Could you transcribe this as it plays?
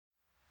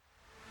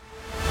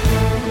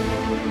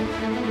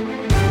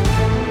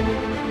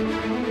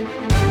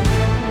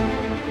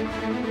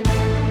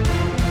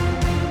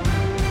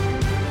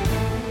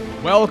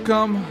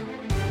Welcome,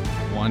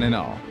 one and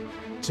all,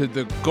 to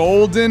the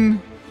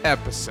golden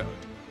episode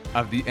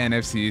of the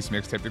NFC East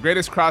Mixtape, the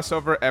greatest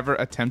crossover ever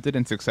attempted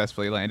and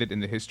successfully landed in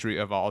the history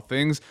of all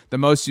things, the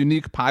most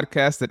unique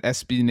podcast that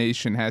SB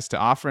Nation has to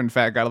offer. In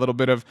fact, got a little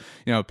bit of,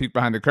 peek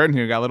behind the curtain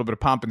here, got a little bit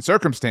of pomp and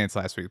circumstance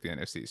last week, the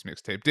NFC East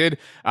Mixtape did.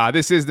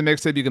 This is the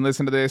Mixtape. You can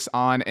listen to this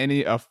on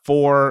any of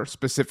 4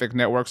 specific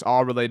networks,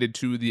 all related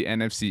to the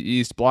NFC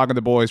East. Blogging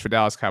the Boys for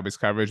Dallas Cowboys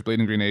coverage,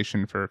 Bleeding Green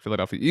Nation for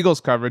Philadelphia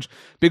Eagles coverage,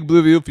 Big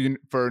Blue View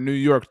for New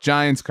York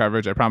Giants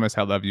coverage. I promise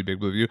I love you,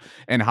 Big Blue View.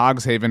 And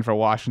Hogs Haven for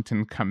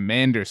Washington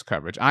Commanders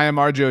coverage. I am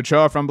RJ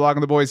Ochoa from Blogging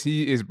the Boys.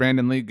 He is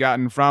Brandon Lee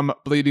Gotten from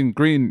Bleeding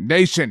Green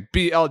Nation.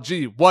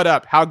 BLG, what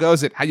up? How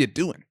goes it? How you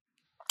doing?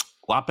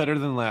 A lot better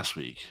than last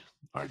week,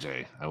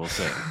 RJ, I will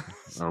say.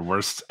 Our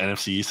worst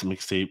NFC East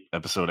Mixtape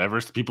episode ever.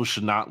 People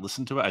should not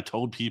listen to it. I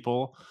told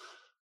people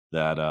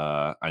that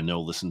I know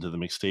listen to the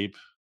mixtape.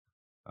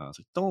 I was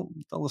like, don't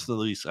listen to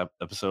the least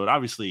episode.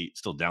 Obviously,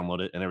 still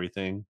download it and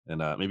everything,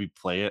 and maybe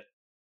play it.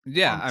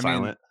 Yeah, I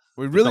silent. mean,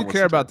 we really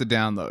care about the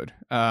download.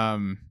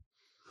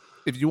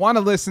 If you want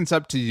to listen, it's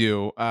up to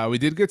you. We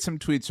did get some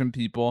tweets from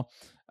people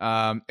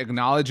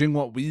acknowledging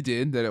what we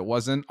did, that it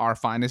wasn't our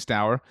finest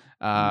hour.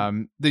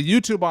 The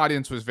YouTube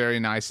audience was very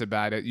nice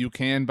about it. You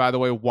can, by the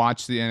way,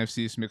 watch the NFC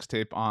East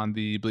Mixtape on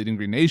the Bleeding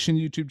Green Nation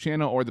YouTube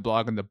channel or the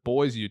Blogging the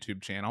Boys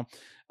YouTube channel.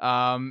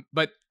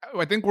 But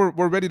I think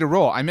we're ready to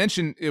roll. I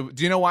mentioned, do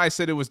you know why I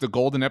said it was the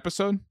golden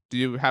episode? Do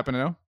you happen to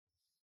know?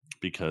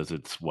 Because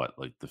it's what,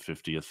 like the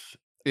 50th?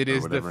 It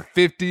is the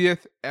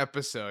 50th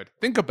episode.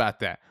 Think about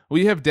that.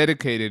 We have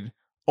dedicated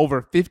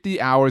over 50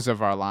 hours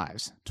of our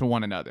lives to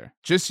one another.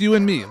 Just you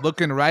and me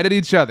looking right at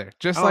each other,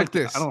 just like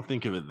this. I don't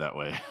think of it that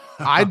way.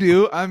 I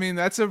do. I mean,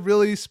 that's a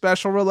really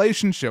special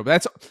relationship.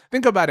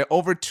 Think about it.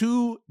 Over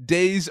 2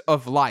 days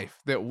of life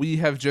that we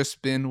have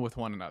just been with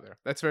one another.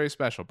 That's very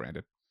special,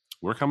 Brandon.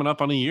 We're coming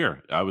up on a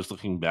year. I was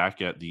looking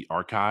back at the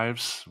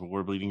archives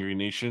for Bleeding Green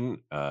Nation,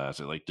 as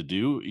I like to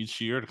do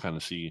each year, to kind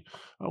of see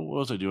what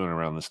was I doing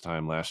around this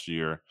time last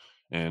year.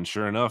 And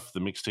sure enough, the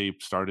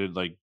mixtape started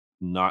like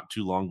not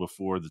too long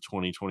before the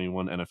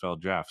 2021 NFL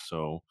draft.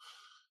 So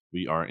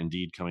we are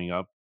indeed coming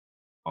up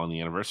on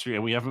the anniversary,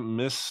 and we haven't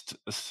missed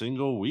a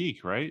single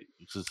week, right?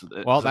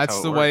 Well,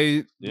 that's the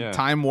way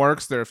time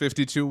works. There are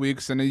 52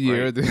 weeks in a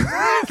year.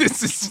 Right.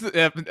 This is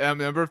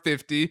number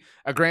 50.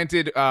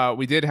 Granted,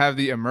 we did have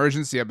the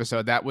emergency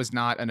episode. That was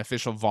not an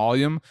official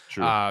volume.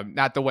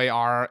 Not the way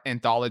our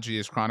anthology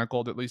is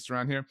chronicled, at least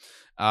around here.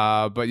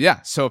 But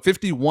yeah, so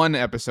 51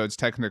 episodes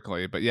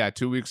technically, but yeah,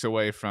 2 weeks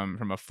away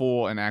from a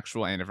full and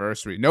actual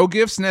anniversary. No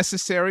gifts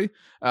necessary,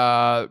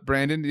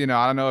 Brandon.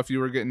 I don't know if you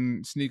were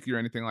getting sneaky or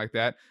anything like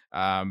that.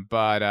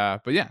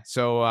 But yeah,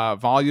 so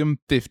volume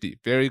 50,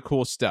 very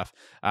cool stuff.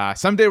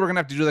 Someday we're gonna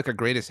have to do like a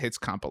greatest hits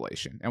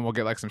compilation, and we'll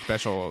get like some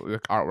special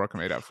artwork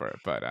made up for it.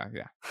 But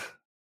yeah.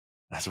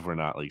 As if we're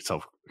not like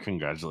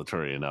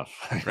self-congratulatory enough.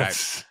 Right.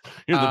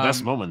 Here's the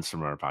best moments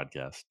from our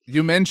podcast.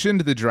 You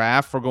mentioned the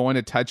draft. We're going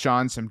to touch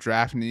on some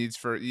draft needs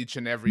for each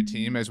and every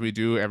team, as we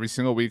do every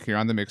single week here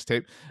on the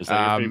mixtape. Is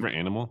that your favorite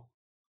animal?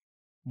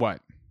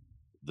 What?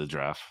 The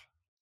giraffe.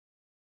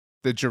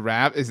 The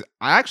giraffe is.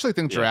 I actually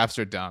think giraffes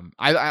are dumb.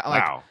 I like.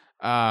 Wow.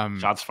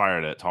 Shots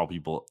fired at tall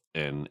people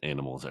and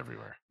animals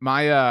everywhere.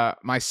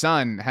 My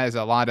son has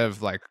a lot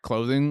of like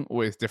clothing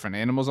with different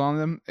animals on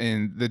them,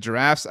 and the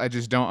giraffes I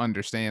just don't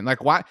understand.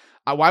 Like why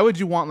would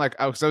you want like?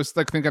 I was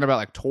like thinking about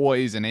like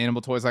toys and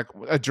animal toys. Like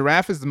a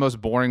giraffe is the most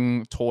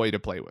boring toy to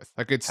play with.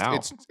 Like it's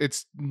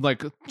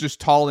like just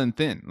tall and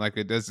thin. Like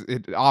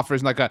it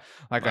offers like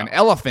an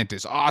elephant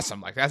is awesome.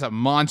 Like that's a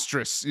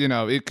monstrous.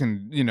 It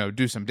can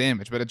do some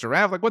damage. But a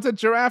giraffe, like what's a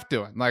giraffe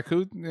doing? Like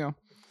who?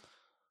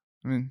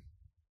 I mean.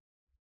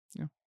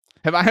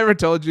 Have I ever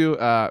told you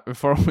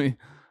before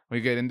we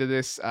get into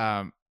this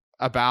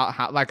about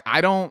how like I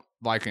don't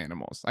like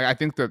animals? Like I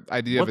think the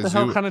idea of a zoo. What the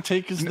hell kind of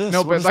take is this?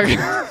 No, but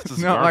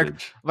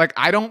like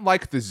I don't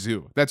like the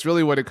zoo. That's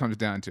really what it comes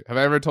down to. Have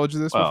I ever told you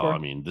this before? I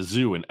mean, the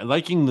zoo and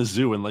liking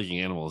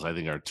animals, I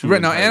think are two. Right,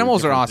 no,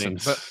 animals are awesome,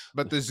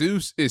 but the zoo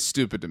is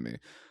stupid to me.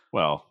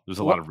 Well, there's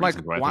a lot of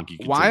reasons why I think you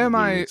can. Why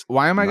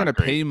am I going to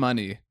pay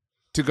money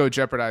to go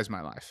jeopardize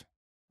my life?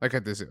 Like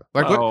at the zoo.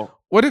 Like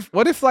what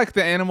if like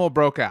the animal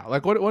broke out?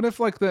 Like what if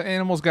like the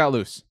animals got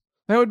loose?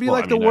 That would be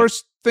the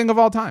worst thing of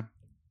all time.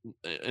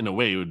 In a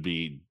way, it would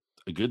be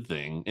a good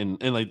thing. And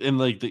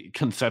the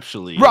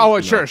conceptually. Oh,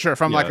 sure.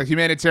 From like a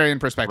humanitarian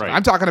perspective. Right.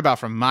 I'm talking about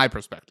from my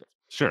perspective.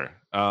 Sure.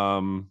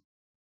 I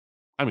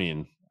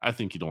mean, I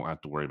think you don't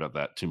have to worry about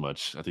that too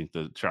much. I think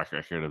the track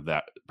record of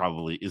that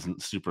probably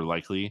isn't super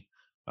likely.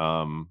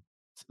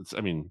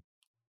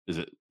 Is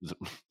it?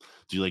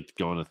 Do you like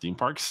going to theme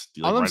parks?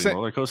 Do you like riding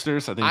roller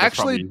coasters? I think that's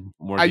probably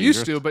more dangerous. I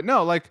used to, but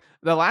no. Like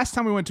the last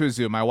time we went to a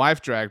zoo, my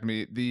wife dragged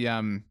me. The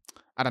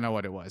I don't know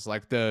what it was,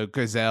 like the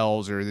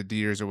gazelles or the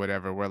deers or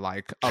whatever, were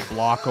like a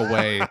block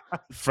away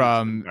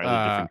from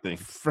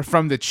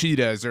from the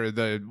cheetahs or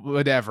the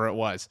whatever it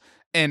was.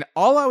 And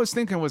all I was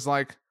thinking was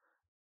like,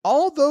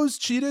 all those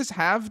cheetahs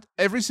have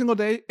every single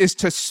day is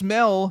to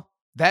smell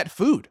that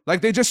food.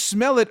 Like they just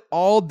smell it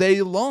all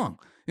day long.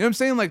 You know what I'm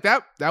saying? Like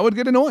that would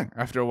get annoying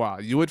after a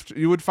while. You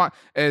would find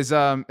as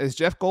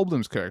Jeff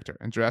Goldblum's character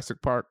in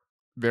Jurassic Park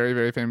very,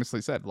 very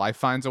famously said, life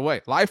finds a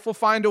way. Life will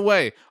find a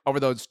way over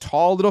those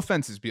tall little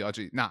fences,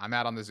 BLG. Nah, I'm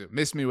out on the zoo.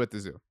 Miss me with the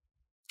zoo.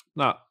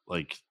 Not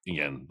like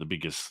again the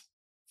biggest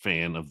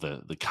fan of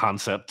the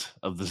concept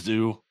of the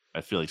zoo.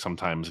 I feel like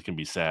sometimes it can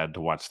be sad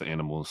to watch the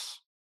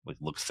animals like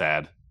look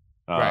sad.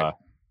 Right. Uh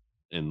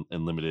in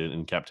limited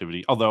in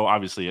captivity. Although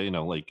obviously,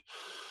 like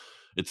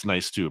it's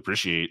nice to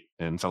appreciate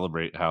and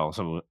celebrate how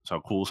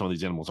cool some of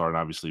these animals are. And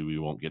obviously, we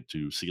won't get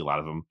to see a lot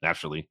of them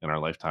naturally in our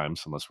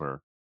lifetimes unless we're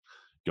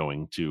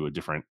going to a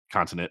different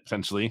continent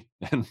potentially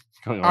and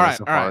going All on a right. All right.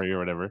 safari or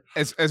whatever.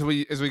 As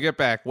we get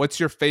back, what's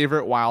your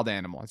favorite wild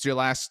animal? It's your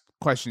last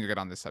question you get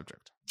on this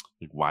subject.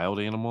 Like wild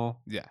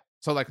animal, Yeah.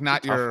 So like it's a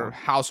not tough your one.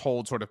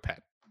 household sort of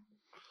pet.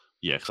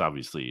 Yeah, because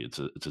obviously it's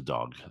a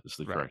dog. Is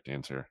the Right. correct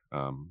answer.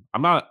 I'm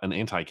not an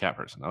anti cat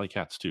person. I like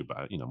cats too,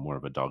 but more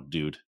of a dog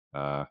dude.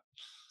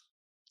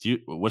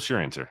 What's your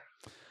answer?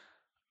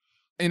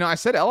 I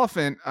said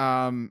elephant.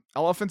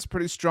 Elephant's a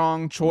pretty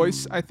strong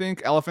choice, I Mm,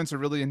 think. Elephants are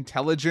really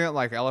intelligent.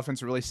 Like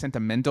elephants are really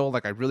sentimental.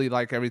 Like I really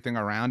like everything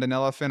around an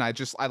elephant.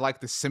 I like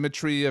the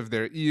symmetry of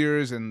their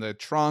ears and the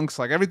trunks.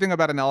 Like everything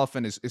about an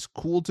elephant is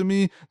cool to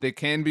me. They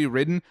can be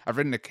ridden. I've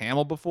ridden a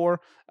camel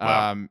before.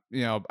 wow.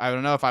 I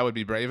don't know if I would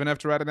be brave enough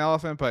to ride an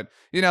elephant, but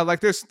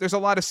like there's a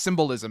lot of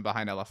symbolism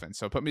behind elephants.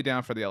 So put me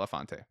down for the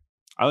elefante.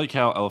 I like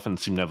how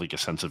elephants seem to have like a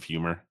sense of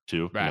humor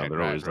too. Right, They're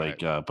right, always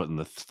right. like putting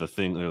the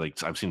thing. They're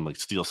like I've seen them like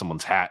steal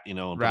someone's hat, and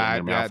put it in Right, their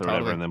yeah, mouth or whatever,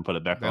 totally. and then put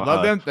it back They on.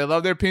 love them. They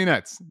love their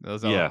peanuts.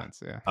 Those Yeah.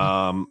 elephants, yeah.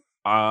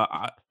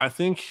 I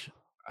think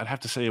I'd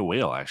have to say a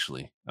whale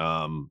actually.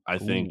 I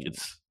think Ooh.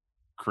 it's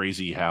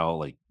crazy how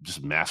like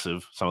just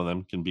massive some of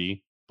them can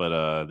be,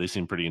 but they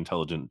seem pretty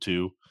intelligent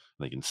too.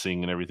 They can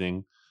sing and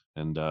everything,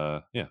 and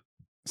yeah,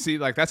 See,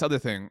 like that's the other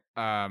thing.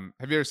 Have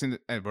you ever seen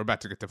and we're about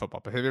to get to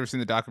football, but have you ever seen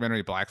the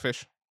documentary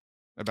Blackfish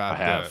I about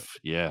the have.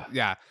 Yeah,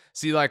 yeah.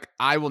 See, like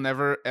I will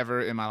never ever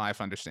in my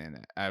life understand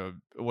that. I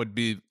would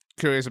be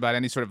curious about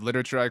any sort of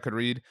literature I could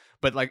read,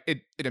 but like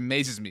it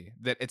amazes me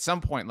that at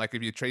some point, like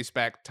if you trace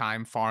back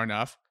time far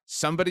enough,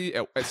 somebody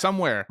at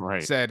somewhere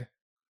right. said,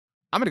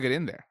 I'm gonna get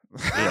in there.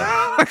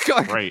 Yeah,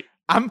 like right.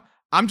 I'm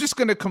I'm just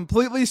gonna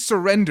completely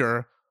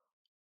surrender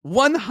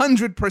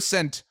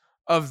 100%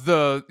 of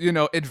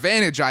the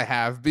advantage I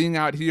have being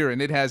out here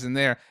and it has in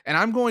there, and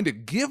I'm going to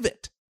give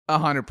it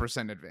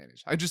 100%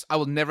 advantage. I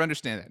will never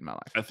understand that in my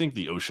life. I think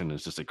the ocean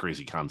is just a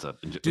crazy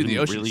concept. And Dude, when the you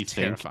ocean is really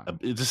think, terrifying.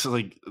 it's just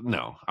like,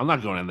 no, I'm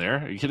not going in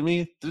there. Are you kidding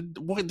me? There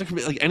could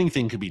be like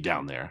anything could be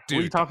down there. What are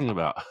you Dude, talking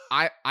about?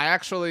 I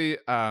actually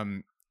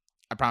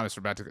I promise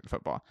we're about to get to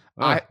football.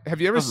 Uh, I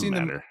have you ever doesn't seen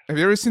the matter. have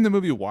you ever seen the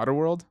movie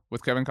Waterworld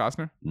with Kevin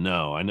Costner?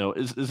 No, I know.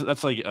 Is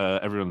that's like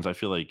everyone's? I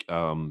feel like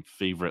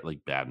favorite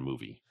like bad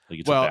movie.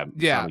 Like Well, it's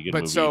yeah, not a good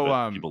but movie, so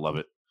but people love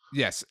it.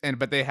 yes,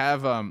 but they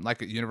have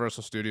like at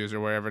Universal Studios or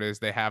wherever it is,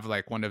 they have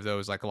like one of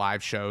those like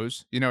live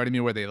shows. You know what I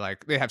mean? Where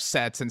they have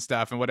sets and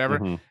stuff and whatever.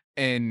 Hmm.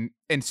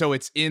 And so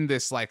it's in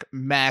this like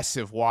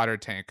massive water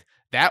tank.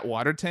 That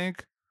water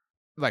tank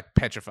like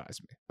petrifies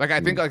me. Like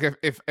I think like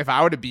if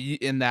I were to be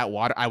in that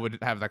water, I would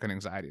have like an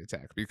anxiety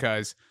attack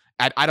because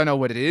I don't know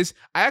what it is.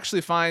 I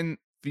actually find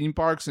theme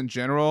parks in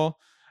general,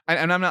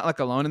 and I'm not like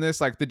alone in this.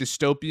 Like the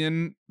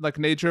dystopian like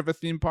nature of a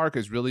theme park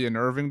is really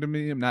unnerving to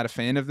me. I'm not a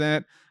fan of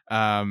that.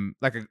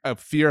 Like a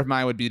fear of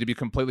mine would be to be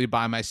completely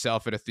by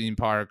myself at a theme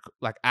park,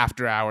 like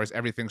after hours,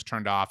 everything's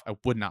turned off. I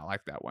would not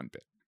like that one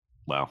bit.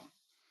 Wow.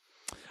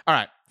 All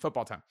right,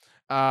 football time.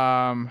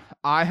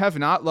 I have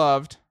not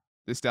loved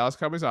this Dallas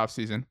Cowboys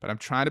offseason, but I'm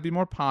trying to be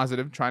more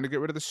positive, trying to get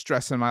rid of the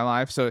stress in my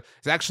life. So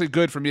it's actually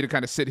good for me to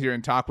kind of sit here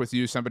and talk with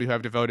you, somebody who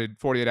I've devoted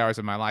 48 hours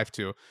of my life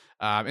to,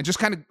 and just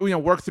kind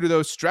of work through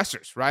those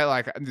stressors, right?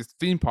 Like the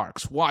theme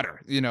parks, water,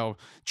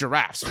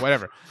 giraffes,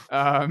 whatever.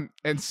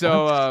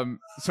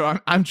 So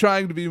I'm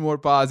trying to be more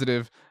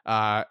positive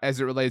as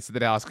it relates to the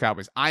Dallas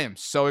Cowboys. I am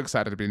so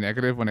excited to be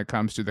negative when it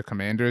comes to the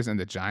Commanders and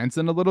the Giants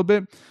in a little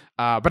bit,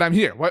 but I'm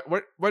here.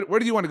 Where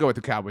do you want to go with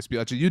the Cowboys,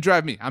 BLG? You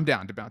drive me. I'm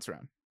down to bounce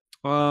around.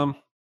 I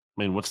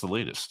mean, what's the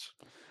latest?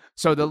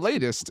 So the What's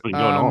latest, been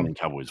going on in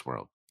Cowboys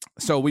world?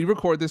 so we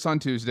record this on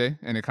Tuesday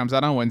and it comes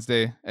out on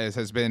Wednesday, as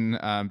has been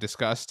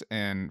discussed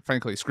and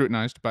frankly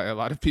scrutinized by a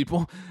lot of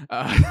people.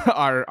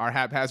 Our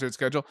haphazard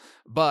schedule,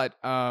 but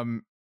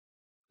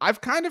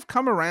I've kind of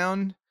come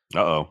around.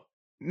 Uh-oh.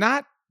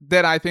 Not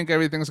that I think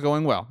everything's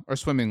going well or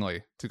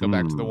swimmingly, to go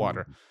back to the Mm.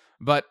 water,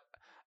 but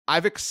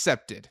I've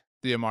accepted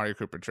the Amari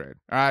Cooper trade.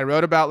 I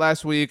wrote about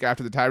last week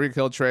after the Tyreek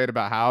Hill trade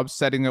about how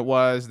upsetting it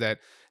was that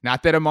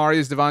not that Amari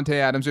is Devontae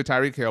Adams or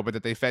Tyreek Hill, but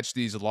that they fetched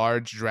these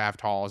large draft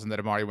hauls and that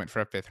Amari went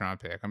for a 5th-round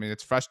pick. I mean,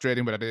 it's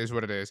frustrating, but it is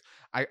what it is.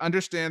 I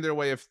understand their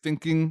way of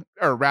thinking,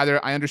 or rather,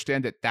 I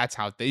understand that that's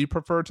how they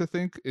prefer to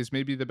think is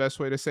maybe the best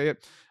way to say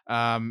it.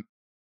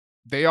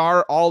 They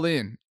are all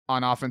in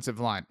on offensive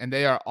line, and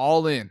they are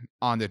all in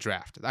on the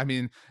draft. I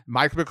mean,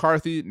 Mike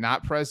McCarthy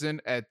not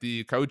present at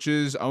the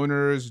coaches,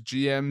 owners,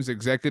 GMs,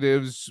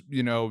 executives,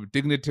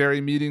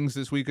 dignitary meetings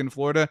this week in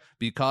Florida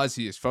because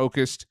he is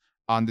focused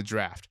on the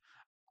draft.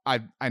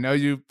 I know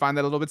you find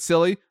that a little bit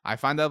silly. I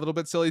find that a little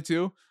bit silly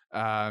too.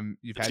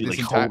 You've Is had he this like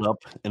entire holed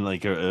up in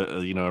like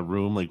a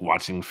room like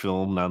watching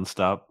film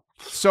nonstop?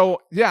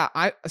 so yeah,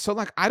 I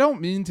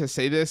don't mean to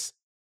say this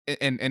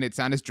and it's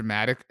not as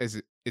dramatic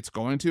as it's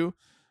going to,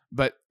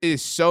 but it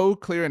is so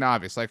clear and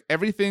obvious. Like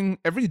everything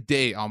every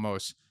day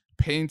almost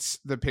paints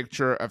the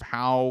picture of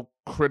how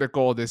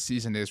critical this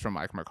season is for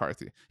Mike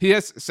McCarthy. He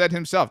has said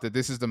himself that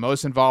this is the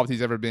most involved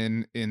he's ever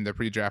been in the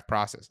pre-draft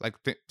process. Like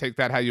take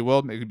that how you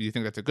will. Maybe you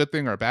think that's a good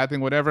thing or a bad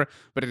thing, whatever.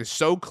 But it is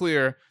so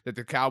clear that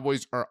the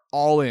Cowboys are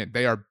all in.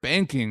 They are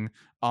banking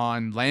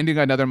on landing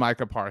another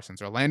Micah Parsons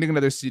or landing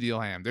another CeeDee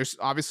Lamb. There's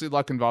obviously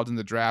luck involved in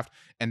the draft,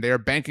 and they're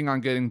banking on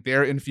getting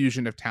their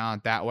infusion of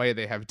talent that way.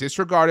 They have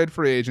disregarded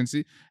free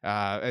agency,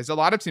 as a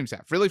lot of teams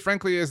have. Really,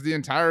 frankly, as the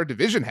entire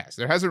division has.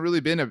 There hasn't really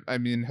been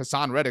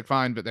Hassan Reddick,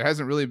 fine, but there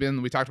hasn't really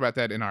been, we talked about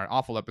that in our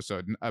awful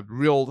episode, a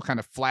real kind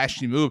of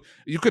flashy move.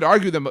 You could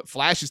argue the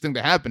flashiest thing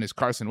to happen is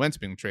Carson Wentz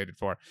being traded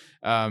for.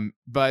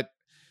 But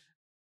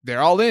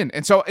they're all in.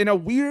 And so in a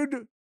weird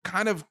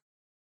kind of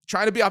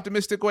trying to be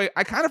optimistic way,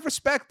 I kind of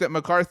respect that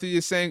McCarthy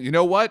is saying, you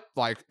know what,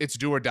 like it's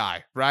do or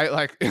die, right?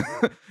 Like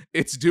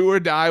it's do or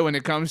die when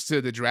it comes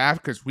to the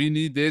draft because we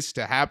need this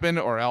to happen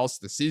or else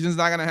the season's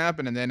not going to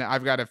happen. And then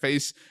I've got to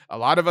face a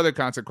lot of other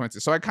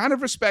consequences. So I kind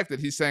of respect that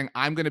he's saying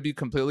I'm going to be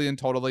completely and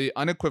totally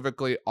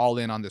unequivocally all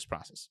in on this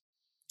process.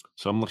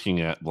 So I'm looking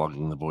at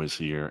Blogging the Boys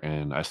here,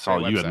 and I saw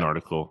you had an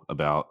article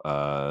about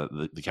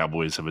the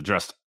Cowboys have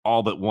addressed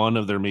all but one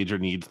of their major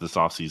needs this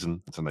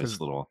offseason. It's a nice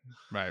little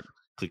right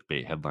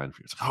clickbait headline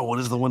for you. It's like, oh, what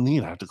is the one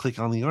need? I have to click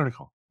on the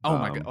article. Oh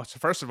my god! So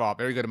first of all,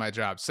 very good at my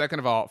job. Second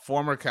of all,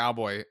 former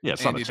Cowboy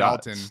Andy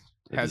Dalton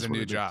has a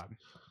new job.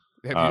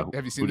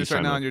 Have you seen this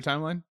right now on your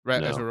timeline?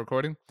 Right as we're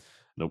recording.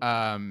 Nope.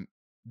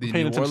 The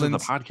New Orleans, to the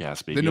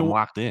podcast, baby. I'm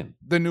locked in.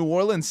 The New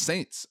Orleans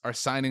Saints are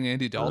signing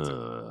Andy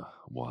Dalton.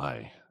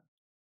 Why?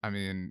 I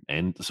mean,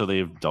 and so they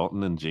have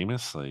Dalton and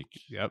Jameis. Like,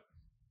 yep.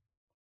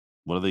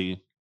 What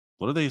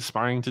are they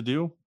aspiring to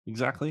do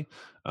exactly?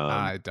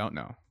 I don't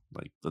know.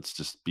 Like, let's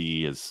just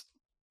be as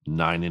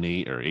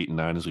 9-8 or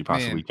 8-9 as we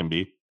possibly can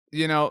be.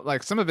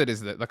 Like some of it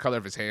is the color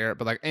of his hair,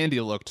 but like Andy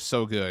looked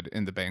so good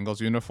in the Bengals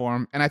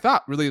uniform, and I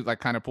thought really like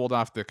kind of pulled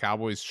off the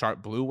Cowboys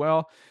sharp blue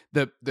well.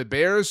 The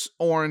Bears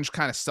orange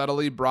kind of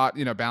subtly brought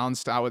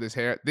balanced out with his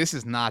hair. This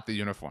is not the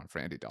uniform for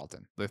Andy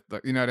Dalton.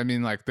 You know what I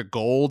mean? Like the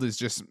gold is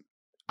just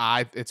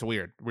it's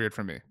weird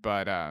for me.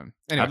 But anyway.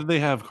 How did they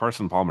have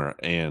Carson Palmer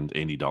and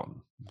Andy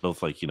Dalton?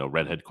 Both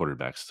redhead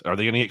quarterbacks. Are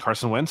they going to get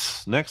Carson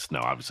Wentz next? No,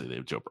 obviously they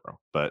have Joe Burrow,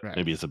 but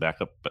maybe as a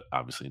backup, but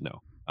obviously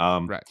no.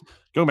 Right.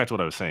 Going back to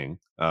what I was saying,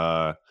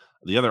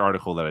 the other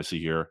article that I see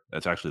here,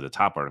 that's actually the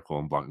top article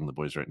I'm Blogging the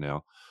Boys right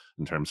now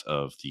in terms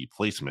of the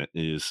placement,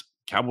 is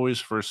Cowboys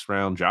first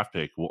round draft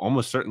pick will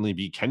almost certainly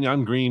be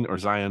Kenyon Green or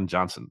Zion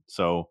Johnson.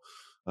 So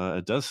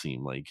it does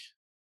seem like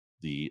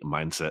the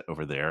mindset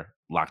over there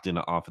locked in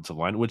an offensive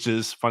line, which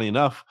is funny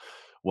enough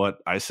what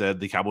I said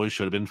the Cowboys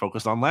should have been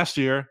focused on last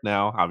year.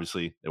 Now,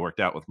 obviously, it worked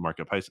out with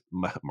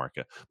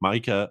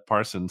Micah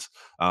Parsons,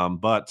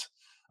 but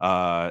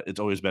it's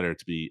always better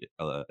to be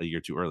a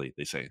year too early,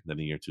 they say, than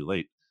a year too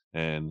late.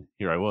 And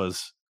here I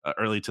was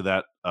early to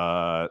that.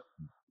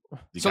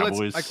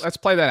 Cowboys. Let's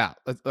play that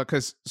out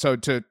because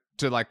to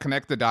like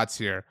connect the dots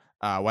here.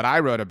 What I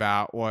wrote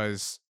about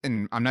was,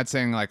 and I'm not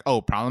saying like,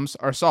 oh, problems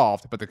are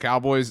solved, but the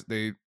Cowboys,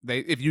 they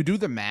if you do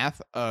the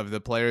math of the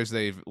players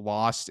they've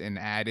lost and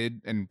added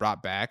and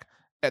brought back,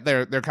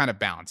 they're kind of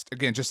balanced.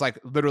 Again, just like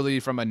literally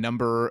from a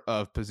number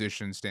of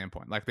position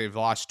standpoint. Like they've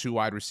lost 2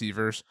 wide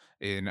receivers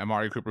in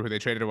Amari Cooper, who they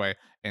traded away,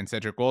 and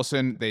Cedric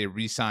Wilson. They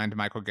re-signed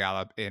Michael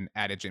Gallup and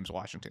added James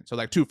Washington. So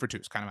like 2 for 2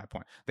 is kind of my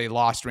point. They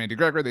lost Randy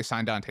Gregory. They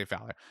signed Dante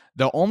Fowler.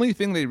 The only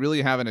thing they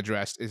really haven't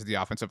addressed is the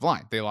offensive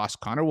line. They lost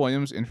Connor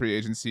Williams in free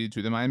agency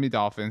to the Miami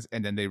Dolphins,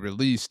 and then they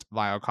released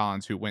Lyle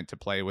Collins, who went to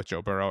play with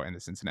Joe Burrow and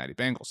the Cincinnati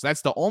Bengals. So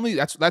that's the only,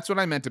 that's what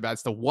I meant about.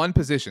 It's the one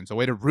position. So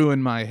way to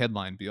ruin my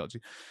headline, BLG.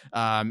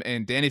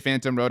 And Danny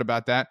Phantom wrote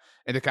about that.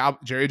 And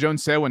Jerry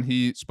Jones said when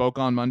he spoke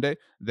on Monday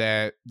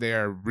that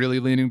they're really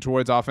leaning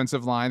towards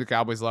offensive line. The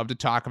Cowboys love to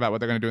talk about what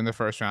they're going to do in the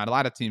first round. A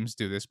lot of teams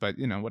do this, but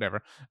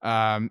whatever.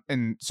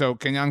 And so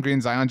Kenyon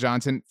Green, Zion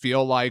Johnson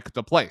feel like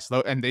the place,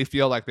 and they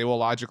feel like they will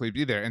logically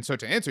be there. And so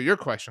to answer your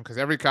question, because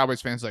every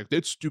Cowboys fan's like,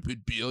 that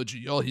stupid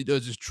BLG, all he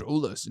does is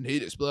troll us and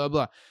hate us, blah,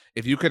 blah.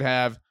 If you could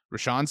have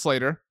Rashawn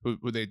Slater,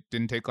 who they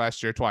didn't take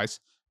last year twice,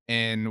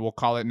 and we'll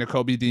call it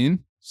Nakobe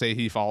Dean, say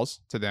he falls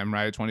to them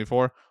right at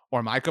 24,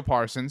 or Micah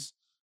Parsons,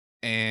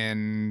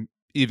 and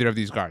either of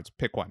these guards,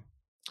 pick one.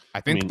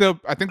 I think the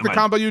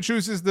combo you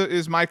choose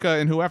is Micah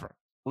and whoever.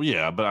 Well,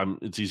 yeah, but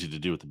it's easy to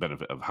do with the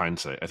benefit of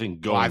hindsight. I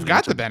think I've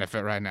got the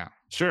benefit right now.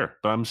 Sure,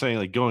 but I'm saying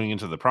like going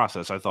into the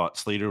process, I thought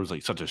Slater was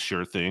like such a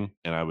sure thing,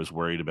 and I was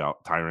worried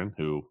about Tyron,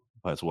 who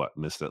has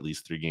missed at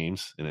least 3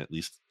 games and at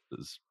least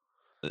is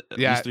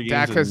Yeah, these 3 games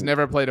Dak has and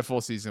never played a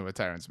full season with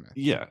Tyron Smith.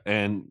 yeah,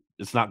 and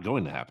it's not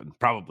going to happen,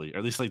 probably, or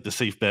at least, like, the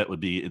safe bet would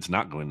be it's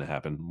not going to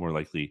happen more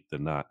likely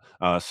than not.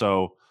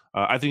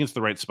 I think it's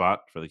the right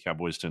spot for the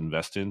Cowboys to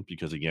invest in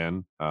because,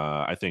 again,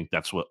 I think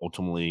that's what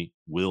ultimately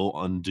will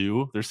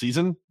undo their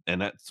season,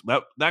 and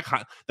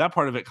that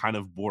part of it kind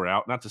of bore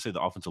out. Not to say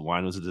the offensive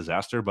line was a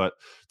disaster, but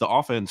the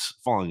offense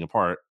falling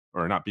apart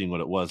or not being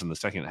what it was in the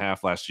second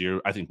half last year,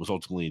 I think was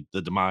ultimately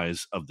the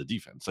demise of the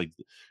defense,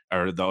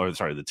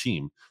 the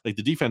team. Like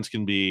the defense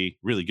can be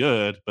really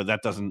good, but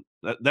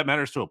that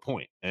matters to a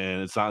point,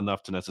 and it's not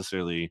enough to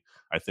necessarily,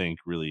 I think,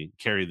 really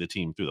carry the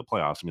team through the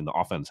playoffs. I mean, the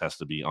offense has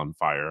to be on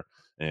fire,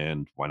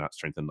 and why not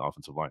strengthen the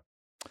offensive line?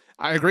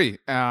 I agree.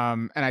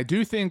 And I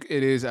do think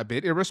it is a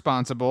bit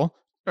irresponsible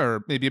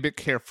or maybe a bit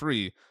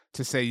carefree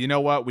to say, you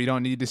know what, we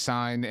don't need to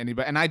sign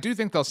anybody. And I do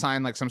think they'll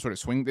sign like some sort of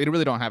swing. They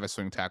really don't have a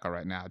swing tackle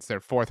right now. It's their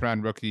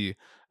 4th-round rookie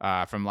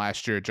from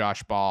last year,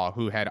 Josh Ball,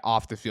 who had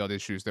off the field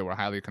issues that were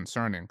highly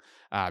concerning.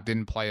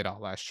 Didn't play at all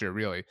last year,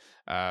 really,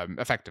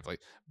 effectively.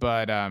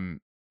 But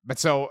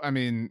so, I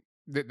mean,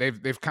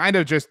 they've kind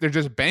of they're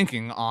just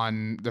banking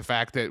on the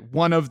fact that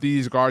one of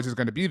these guards is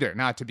going to be there.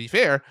 Now, to be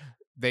fair,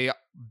 they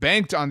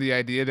banked on the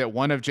idea that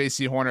one of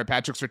J.C. Horner,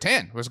 Patrick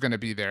Surtain, was going to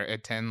be there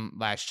at 10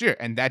 last year,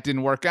 and that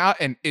didn't work out,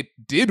 and it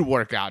did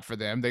work out for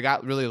them. They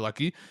got really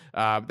lucky.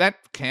 That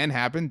can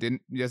happen.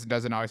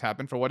 Doesn't always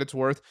happen. For what it's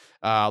worth,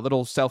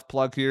 little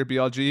self-plug here,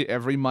 BLG.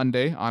 Every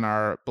Monday on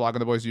our Blog on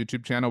the Boys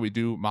YouTube channel, we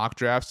do mock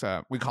drafts.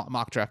 We call it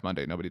Mock Draft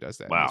Monday. Nobody does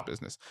that in this Wow.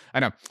 business. I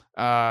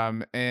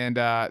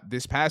know.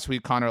 This past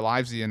week, Connor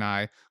Livesey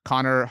and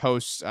Connor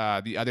hosts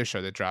the other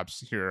show that drops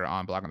here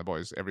on Blog on the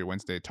Boys every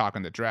Wednesday,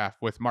 Talking the Draft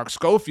with Mark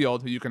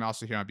Schofield, who you can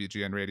also hear on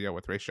BGN Radio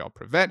with Rachel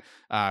Prevet,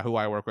 who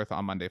I work with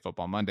on Monday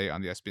Football Monday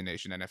on the SB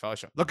Nation NFL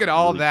show. Look at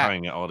all Really that.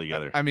 tying it all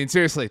together. I mean,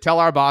 seriously, tell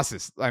our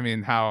bosses. I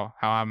mean, how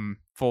I'm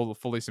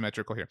fully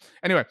symmetrical here.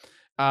 Anyway,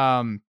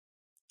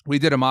 we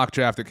did a mock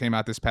draft that came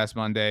out this past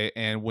Monday,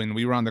 and when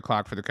we were on the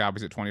clock for the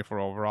Cowboys at 24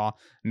 overall,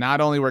 not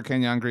only were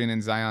Kenyon Green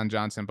and Zion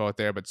Johnson both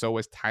there, but so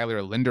was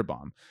Tyler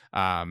Linderbaum.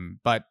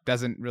 But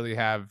doesn't really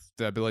have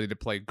the ability to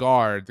play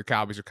guard. The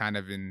Cowboys are kind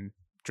of in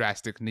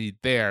drastic need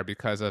there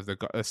because of the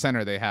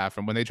center they have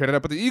from when they traded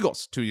up with the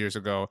Eagles 2 years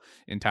ago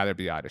in Tyler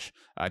Biadasz,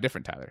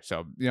 different Tyler.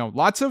 So,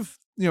 lots of,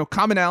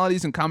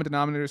 commonalities and common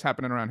denominators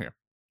happening around here.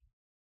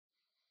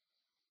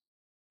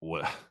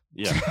 What?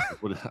 Yeah.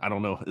 I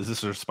don't know. Is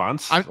this a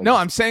response?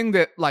 I'm saying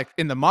that like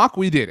in the mock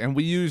we did, and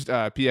we used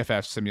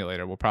PFF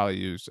simulator. We'll probably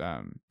use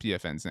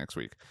PFNs next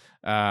week.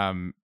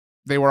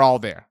 They were all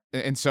there.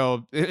 And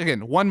so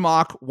again, one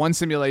mock, one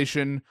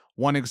simulation,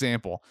 one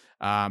example.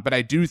 But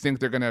I do think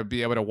they're going to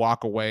be able to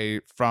walk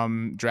away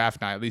from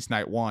draft night, at least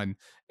night one,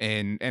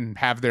 and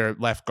have their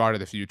left guard of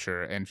the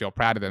future and feel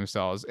proud of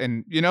themselves.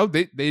 And,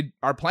 they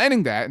are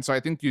planning that. And so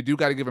I think you do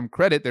got to give them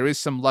credit. There is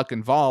some luck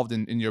involved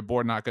in your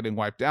board not getting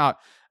wiped out.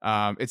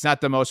 It's not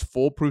the most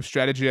foolproof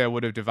strategy I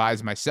would have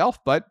devised myself,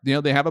 but,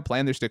 they have a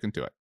plan. They're sticking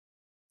to it.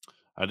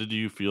 How did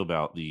you feel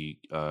about the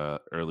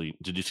early?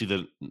 Did you see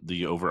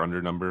the over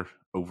under number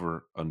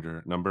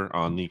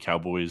on the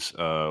Cowboys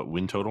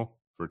win total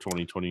for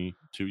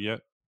 2022 yet?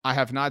 I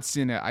have not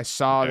seen it. I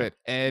saw that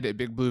Ed at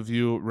Big Blue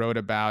View wrote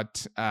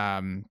about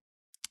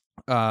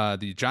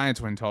the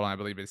Giants win total. I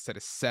believe it said a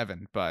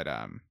 7, but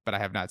I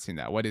have not seen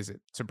that. What is it?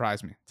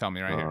 Surprise me. Tell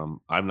me right here.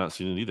 I've not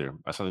seen it either.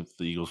 I saw that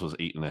the Eagles was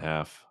 8.5.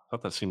 I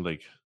thought that seemed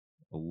like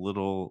a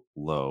little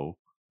low.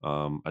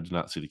 I did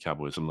not see the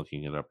Cowboys. I'm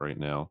looking it up right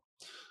now.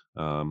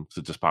 So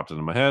it just popped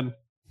into my head.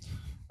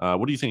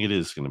 What do you think it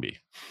is going to be?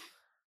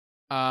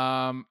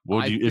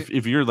 What would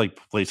if you're like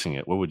placing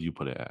it, what would you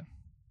put it at?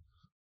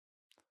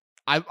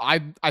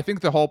 I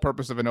think the whole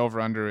purpose of an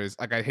over under is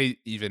like I hate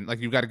even like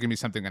you got to give me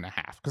something and a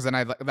half because then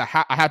I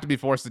have to be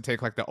forced to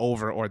take like the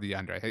over or the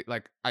under. I hate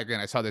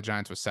I saw the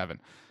Giants was 7.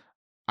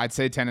 I'd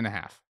say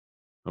 10.5.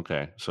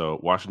 Okay, so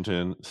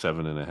Washington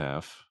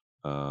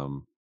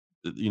 7.5.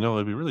 It'd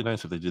be really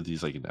nice if they did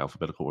these like in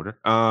alphabetical order.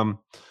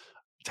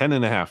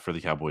 10.5 for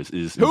the Cowboys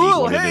is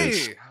cool. Hey,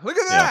 look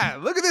at that!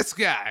 Yeah. Look at this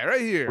guy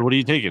right here. So what are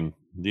you taking?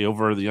 The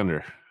over or the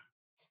under?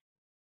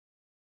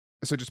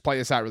 So just play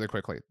this out really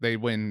quickly. They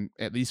win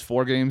at least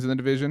 4 games in the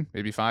division,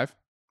 maybe 5,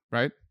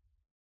 right?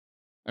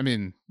 I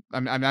mean,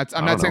 I'm not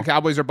saying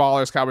Cowboys are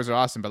ballers, Cowboys are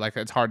awesome, but like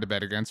it's hard to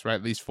bet against, right?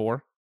 At least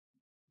 4.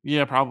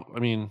 Yeah, probably. I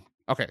mean,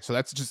 okay, so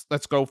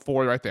let's go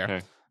 4 right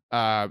there.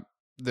 Okay.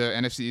 The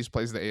NFC East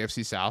plays the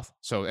AFC South,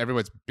 so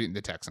everyone's beating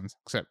the Texans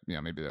except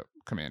maybe the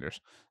Commanders.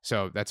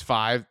 So that's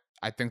 5.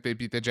 I think they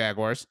beat the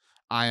Jaguars.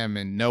 I am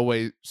in no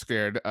way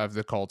scared of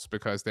the Colts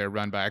because they're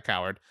run by a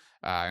coward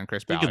and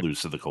Chris Ballard. They could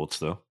lose to the Colts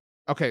though.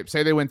 Okay,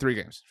 say they win 3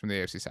 games from the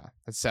AFC South.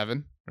 That's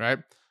 7, right?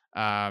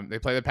 They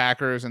play the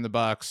Packers and the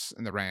Bucks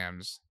and the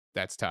Rams.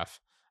 That's tough,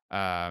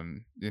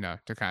 to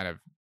kind of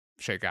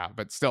shake out.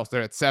 But still,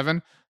 they're at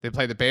 7. They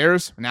play the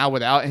Bears now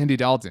without Andy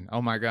Dalton.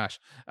 Oh my gosh,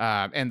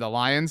 and the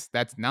Lions.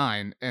 That's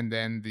 9. And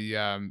then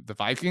the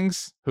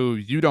Vikings, who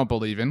you don't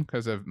believe in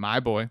because of my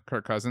boy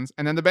Kirk Cousins,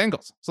 and then the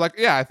Bengals. So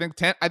I think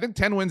 10. I think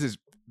 10 wins is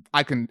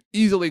I can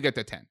easily get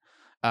to 10.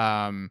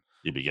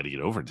 Yeah, but you got to get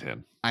over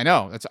 10. I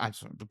know I'm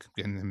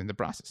getting them in the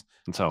process.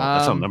 That's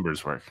how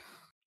numbers work.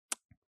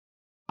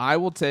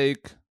 I'll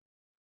take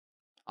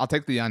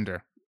the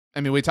under.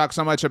 I mean, we talk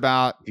so much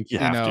about, I think you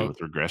have to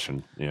with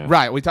regression. Yeah.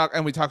 right. We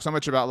talk so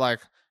much about like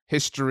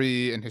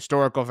history and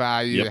historical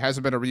value. Yep. There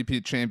hasn't been a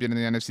repeat champion in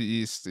the NFC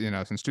East,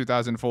 since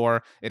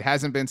 2004. It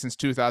hasn't been since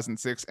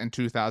 2006 and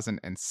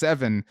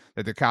 2007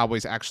 that the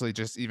Cowboys actually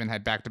just even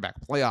had back-to-back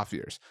playoff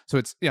years. So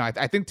it's,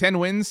 I think 10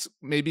 wins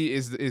maybe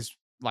is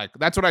like,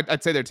 that's what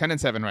I'd say. They're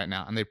 10-7 right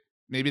now, and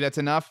maybe that's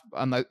enough.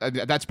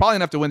 That's probably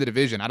enough to win the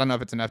division. I don't know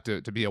if it's enough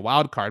to be a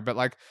wild card, but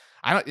like,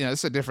 I don't, this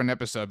is a different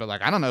episode, but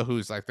like, I don't know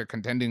who's like the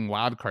contending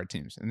wild card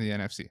teams in the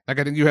NFC. Like,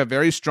 I think you have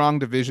very strong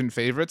division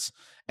favorites,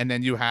 and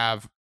then you'll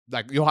have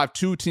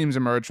two teams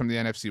emerge from the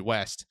NFC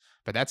West,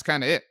 but that's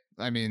kind of it.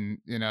 I mean,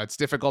 it's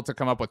difficult to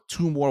come up with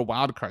two more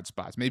wild card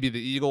spots. Maybe the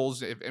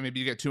Eagles, maybe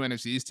you get two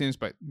NFC East teams,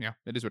 but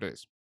it is what it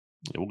is.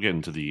 Yeah, we'll get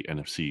into the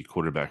NFC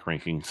quarterback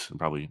rankings and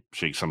probably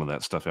shake some of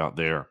that stuff out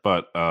there.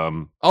 But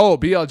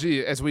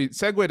BLG, as we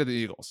segue to the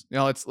Eagles,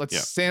 let's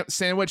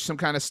sandwich some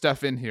kind of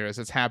stuff in here as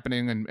it's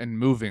happening and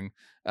moving.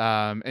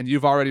 And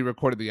you've already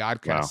recorded the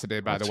Oddcast today,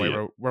 by the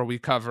way, where we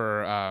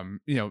cover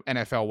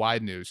NFL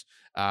wide news.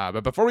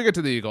 But before we get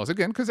to the Eagles,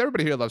 again, because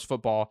everybody here loves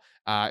football,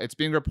 it's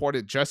being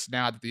reported just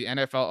now that the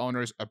NFL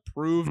owners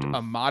approved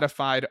a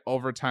modified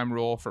overtime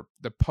rule for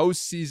the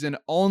postseason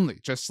only,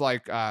 just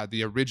like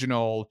the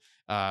original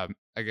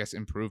I guess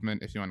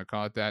improvement, if you want to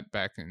call it that,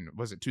 back in,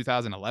 was it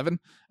 2011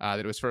 that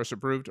it was first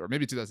approved, or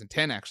maybe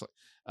 2010 actually,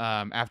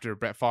 after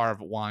Brett Favre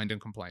whined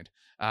and complained.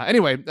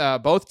 Anyway,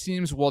 both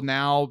teams will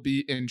now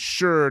be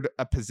insured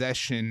a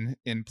possession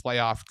in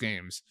playoff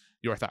games.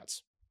 Your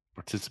thoughts?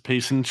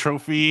 Participation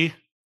trophy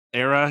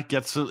era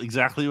gets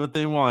exactly what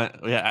they want.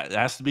 Yeah, it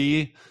has to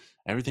be,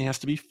 everything has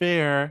to be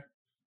fair.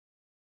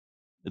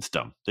 It's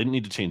dumb. They didn't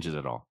need to change it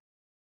at all.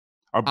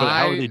 But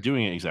how are they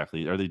doing it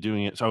exactly? Are they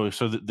doing it? So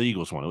the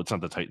Eagles one. It's not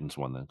the Titans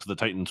one then. So the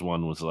Titans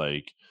one was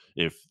like,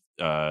 if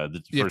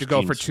the you have to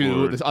go for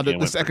two.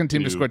 The second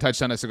team to score a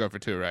touchdown has to go for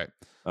two, right?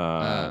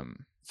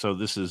 So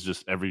this is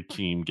just every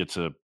team gets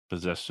a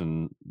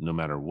possession no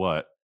matter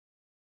what,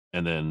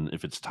 and then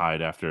if it's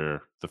tied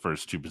after the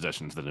first two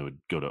possessions, then it would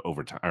go to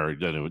overtime, or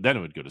then it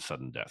would go to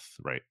sudden death,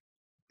 right?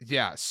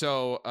 Yeah.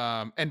 So,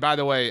 and by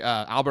the way,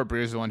 Albert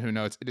Breer is the one who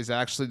notes it is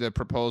actually the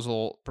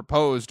proposal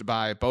proposed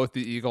by both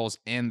the Eagles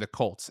and the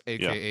Colts,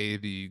 aka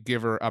the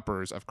giver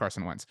uppers of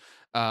Carson Wentz.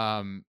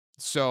 And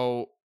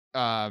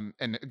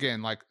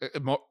again, like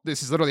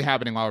this is literally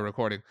happening while we're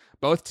recording.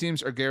 Both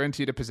teams are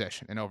guaranteed a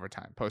possession in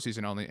overtime,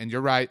 postseason only. And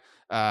you're right.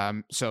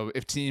 So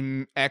if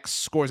team X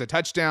scores a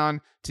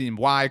touchdown, team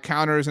Y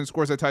counters and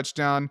scores a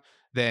touchdown,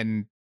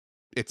 then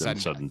it's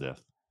sudden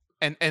death.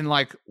 And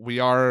like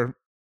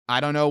I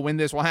don't know when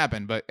this will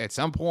happen, but at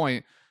some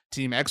point,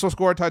 Team X will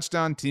score a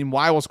touchdown, Team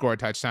Y will score a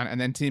touchdown,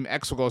 and then Team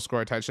X will go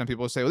score a touchdown.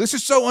 People will say, well, this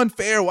is so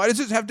unfair. Why does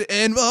this have to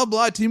end? Blah,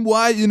 blah, Team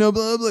Y, blah,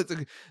 blah.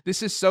 Like,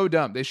 this is so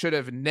dumb. They should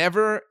have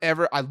never,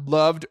 ever. I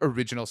loved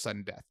original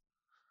sudden death.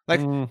 Like,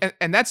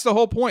 and that's the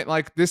whole point.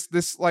 Like this,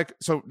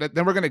 so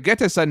then we're going to get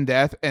to sudden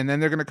death, and then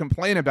they're going to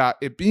complain about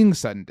it being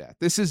sudden death.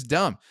 This is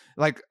dumb.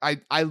 Like,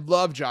 I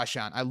love Josh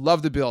Allen. I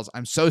love the Bills.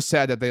 I'm so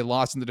sad that they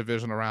lost in the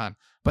divisional round,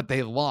 but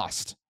they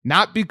lost.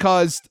 Not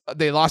because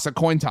they lost a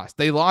coin toss.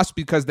 They lost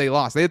because they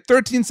lost. They had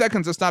 13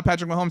 seconds to stop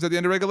Patrick Mahomes at the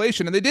end of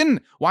regulation, and they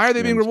didn't. Why are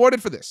they being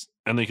rewarded for this?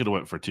 And they could have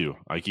went for two.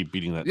 I keep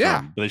beating that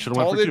drum, but they should have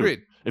went for two.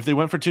 Agreed. If they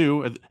went for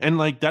two, and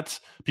like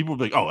that's, people will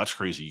be like, oh, that's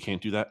crazy. You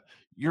can't do that.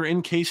 You're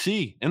in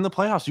KC in the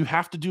playoffs. You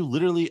have to do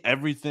literally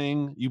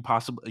everything you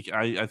possibly.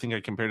 I think I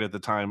compared it at the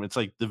time. It's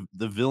like the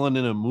villain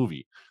in a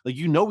movie. Like,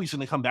 he's going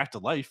to come back to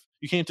life.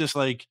 You can't just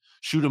like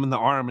shoot him in the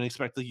arm and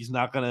expect that he's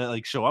not going to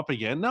like show up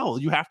again. No,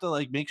 you have to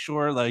like make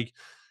sure like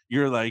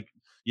you're like,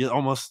 you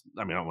almost.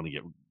 I mean, I don't want to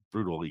get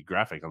brutally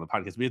graphic on the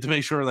podcast, but you have to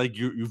make sure like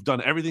you've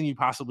done everything you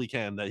possibly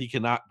can that he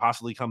cannot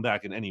possibly come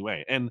back in any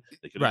way. And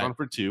they could have gone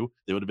for two.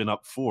 They would have been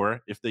up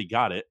 4 if they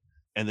got it.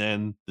 And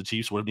then the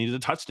Chiefs would have needed a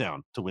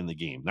touchdown to win the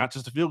game, not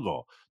just a field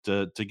goal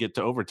to get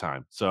to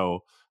overtime.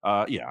 So,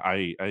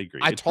 I agree.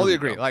 I totally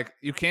agree. Like,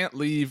 you can't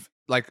leave,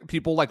 like,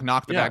 people like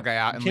knock the bad guy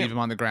out and leave him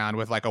on the ground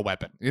with like a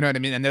weapon. You know what I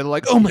mean? And they're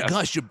like, oh my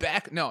gosh, you're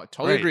back. No,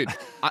 totally agreed.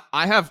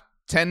 I have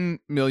 10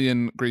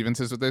 million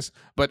grievances with this,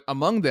 but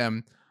among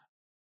them,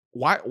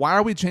 why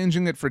are we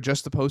changing it for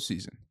just the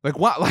postseason? Like,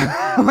 what?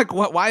 Like,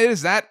 what? Why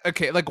is that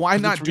okay? Like, why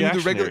not do the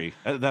regular?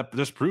 That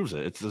just proves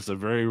it. It's just a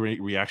very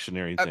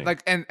reactionary thing.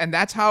 Like, and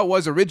that's how it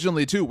was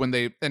originally too. When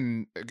they,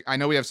 and I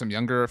know we have some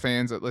younger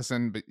fans that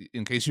listen, but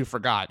in case you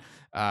forgot,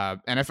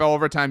 NFL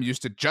overtime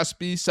used to just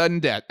be sudden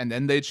death, and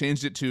then they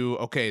changed it to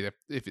okay,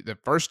 if the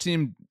first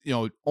team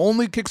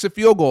only kicks a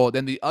field goal,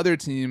 then the other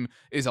team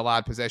is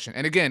allowed possession.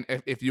 And again,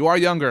 if you are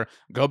younger,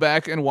 go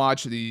back and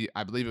watch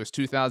I believe it was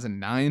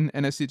 2009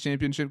 NFC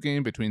Championship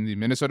game between the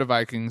Minnesota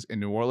Vikings and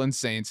New Orleans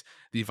Saints.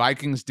 The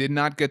Vikings did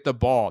not get the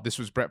ball. This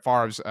was Brett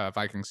Favre's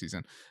Viking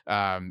season,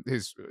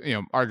 his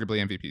arguably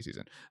MVP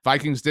season.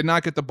 Vikings did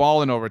not get the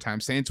ball in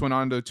overtime. Saints went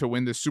on to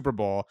win the Super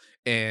Bowl,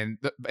 and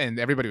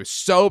everybody was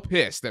so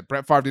pissed that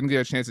Brett Favre didn't get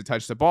a chance to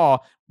touch the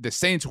ball. the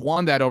Saints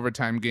won that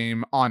overtime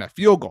game on a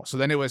field goal. So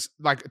then it was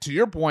like, to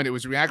your point, it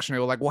was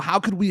reactionary. Like, well, how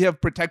could we have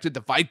protected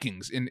the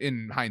Vikings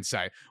in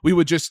hindsight? We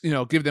would just,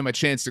 give them a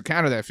chance to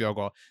counter that field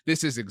goal.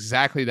 This is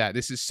exactly that.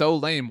 This is so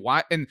lame.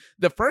 Why? And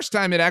the first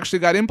time it actually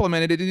got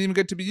implemented, it didn't even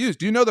get to be used.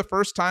 Do you know the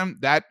first time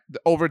that the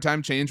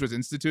overtime change was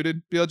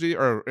instituted, BLG,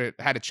 or it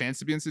had a chance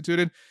to be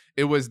instituted?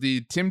 It was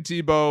the Tim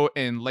Tebow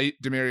and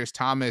late Demaryius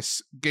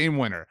Thomas game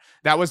winner.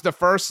 That was the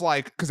first,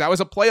 because that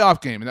was a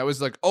playoff game. And that was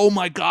like, oh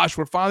my gosh,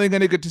 we're finally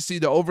going to get to see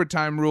the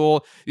overtime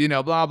rule,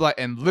 blah, blah.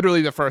 And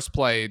literally the first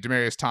play,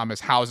 Demaryius Thomas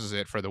houses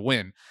it for the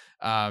win.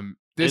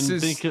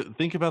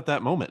 Think about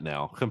that moment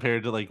now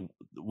compared to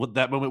what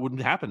that moment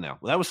wouldn't happen now.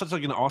 That was such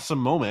an awesome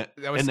moment.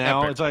 And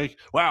now epic. It's like,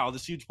 wow,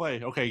 this huge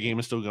play. Okay, game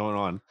is still going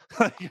on.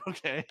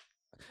 Okay.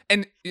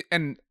 And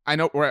I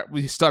know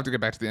we still have to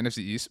get back to the NFC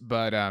East,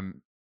 but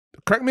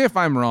correct me if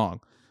I'm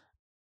wrong.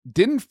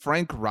 Didn't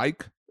Frank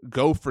Reich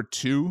go for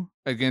 2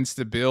 against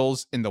the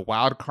Bills in the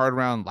wild card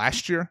round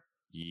last year?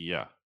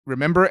 Yeah.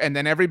 Remember? And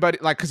then everybody,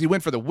 because he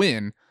went for the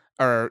win,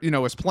 or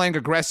was playing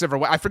aggressive,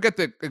 or I forget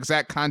the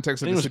exact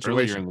context of the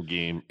situation. Earlier in the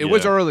game. It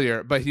was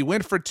earlier, but he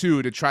went for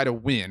 2 to try to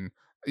win,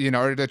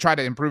 or to try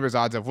to improve his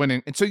odds of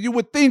winning. And so you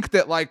would think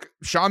that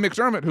Sean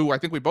McDermott, who I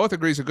think we both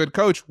agree is a good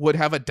coach, would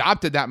have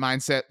adopted that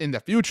mindset in the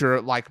future.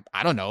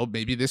 I don't know,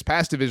 maybe this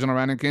past divisional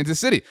round in Kansas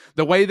City,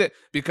 the way that,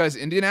 because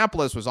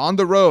Indianapolis was on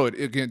the road,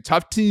 again,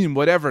 tough team,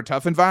 whatever,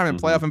 tough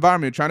environment, playoff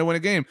environment, you're trying to win a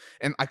game.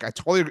 And I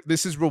totally agree.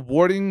 This is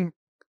rewarding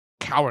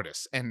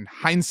cowardice and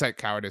hindsight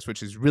cowardice,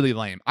 which is really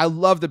lame. I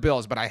love the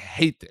Bills, but I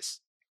hate this.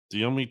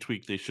 The only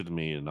tweak they should have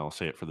made, and I'll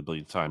say it for the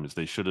billionth time, is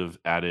they should have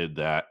added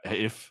that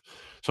they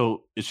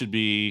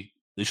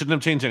shouldn't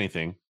have changed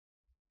anything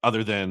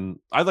other than,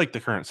 I like the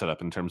current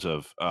setup in terms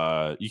of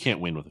you can't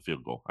win with a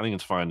field goal. I think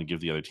it's fine to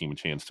give the other team a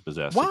chance to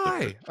possess.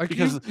 Why?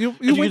 Because you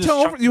went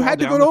to you had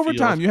to go to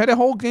overtime. You had a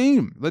whole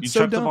game. You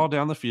chuck the ball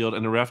down the field,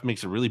 and the ref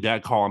makes a really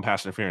bad call on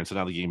pass interference, and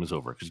now the game is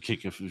over because you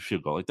kick a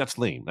field goal. That's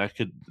lame. I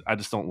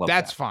just don't love that.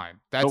 That's fine.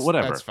 That's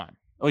whatever. That's fine.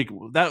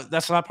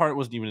 That's not part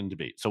wasn't even in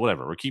debate. So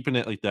whatever. We're keeping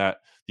it like that.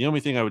 The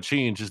only thing I would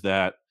change is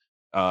that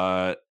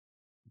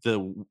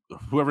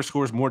whoever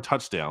scores more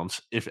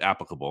touchdowns, if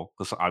applicable,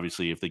 because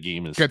obviously if the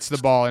game gets the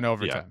ball in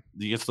overtime,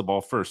 he gets the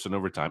ball first in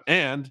overtime,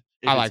 and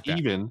if I like it's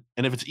even,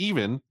 and if it's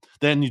even,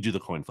 then you do the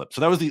coin flip.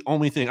 So that was the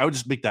only thing. I would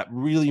just make that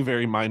really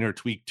very minor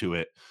tweak to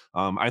it.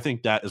 I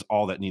think that is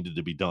all that needed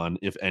to be done,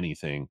 if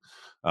anything,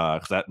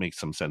 because that makes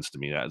some sense to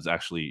me. That is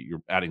actually,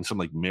 you're adding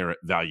some merit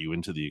value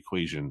into the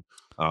equation.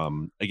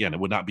 Again, it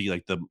would not be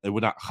it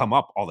would not come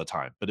up all the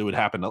time, but it would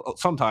happen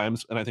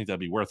sometimes, and I think that'd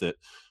be worth it.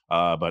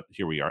 But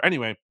here we are.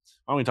 Anyway,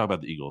 why don't we talk about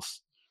the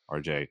Eagles,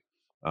 RJ?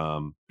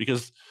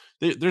 Because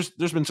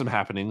there's been some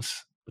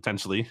happenings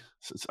potentially,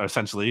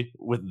 essentially,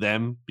 with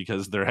them,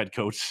 because their head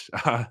coach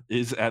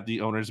is at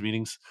the owners'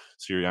 meetings.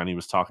 Sirianni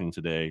was talking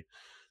today.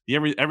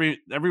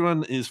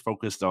 Everyone is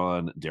focused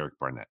on Derek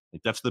Barnett.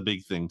 That's the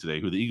big thing today.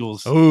 Who the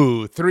Eagles?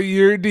 Oh,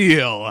 3-year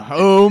deal.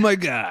 Oh my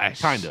gosh.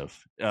 Kind of.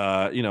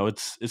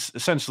 It's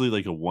essentially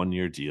like a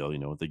 1-year deal,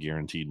 with the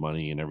guaranteed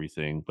money and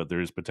everything. But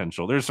there's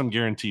potential. There's some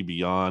guarantee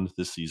beyond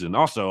this season.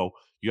 Also,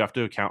 you have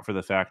to account for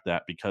the fact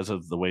that because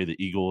of the way the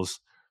Eagles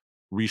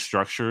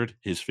restructured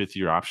his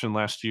 5th-year option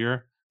last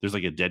year, there's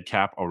a dead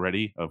cap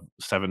already of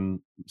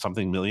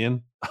 7-something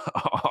million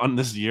on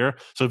this year.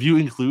 So if you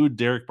include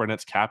Derek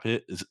Barnett's cap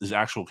hit, his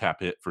actual cap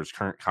hit for his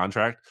current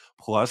contract,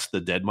 plus the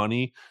dead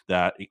money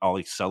that all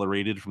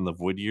accelerated from the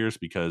void years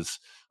because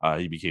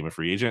he became a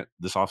free agent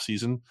this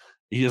offseason,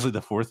 he has the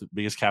 4th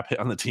biggest cap hit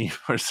on the team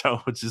or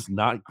so, which is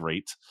not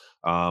great.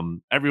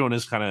 Everyone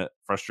is kind of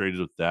frustrated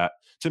with that.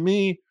 To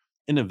me,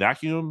 in a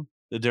vacuum,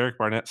 the Derek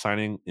Barnett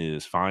signing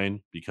is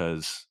fine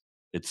because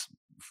it's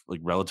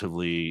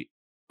relatively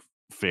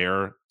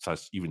fair,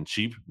 even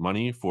cheap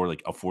money for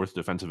a 4th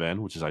defensive end,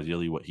 which is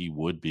ideally what he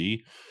would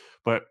be.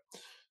 But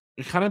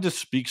it kind of just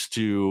speaks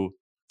to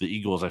the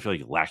Eagles, I feel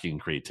lacking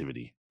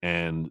creativity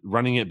and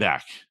running it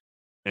back.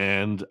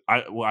 And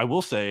I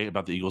will say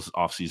about the Eagles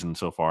offseason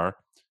so far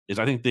is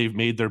I think they've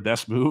made their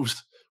best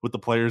moves with the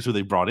players who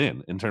they brought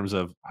in terms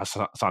of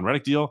Hassan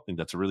Reddick deal. I think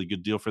that's a really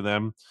good deal for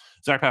them.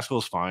 Zach Pascal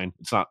is fine.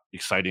 It's not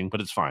exciting,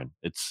 but it's fine.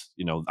 It's,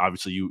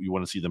 obviously you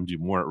want to see them do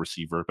more at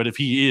receiver, but if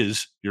he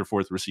is your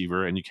 4th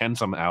receiver and you can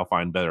somehow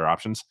find better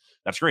options,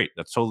 that's great.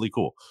 That's totally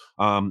cool.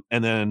 And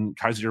then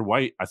Kaiser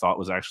White, I thought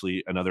was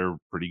actually another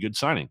pretty good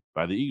signing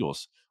by the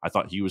Eagles. I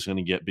thought he was going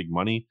to get big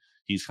money.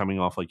 He's coming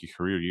off a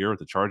career year with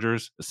the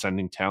Chargers,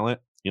 ascending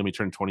talent. He only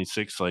turned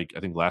 26, I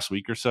think last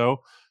week or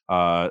so.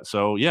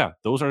 So yeah,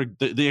 those are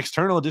the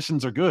external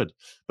additions are good,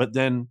 but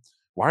then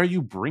why are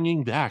you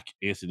bringing back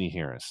Anthony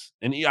Harris?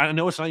 And I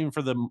know it's not even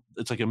for them.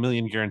 It's $1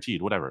 million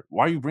guaranteed, whatever.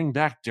 Why are you bringing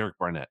back Derek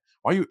Barnett?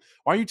 Why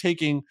are you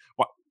taking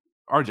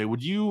RJ?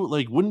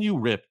 Wouldn't you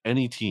rip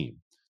any team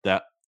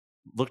that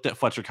looked at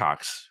Fletcher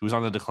Cox, who's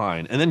on the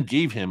decline, and then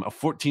gave him a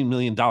 $14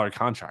 million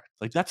contract?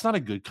 That's not a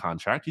good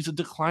contract. He's a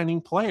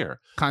declining player.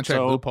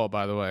 Contract loophole,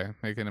 by the way,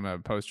 making him a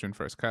post-June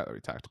 1st cut that we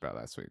talked about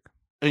last week.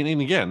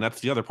 and again,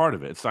 that's the other part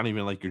of it. It's not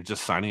even like you're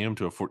just signing him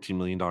to a $14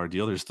 million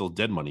deal. There's still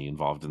dead money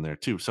involved in there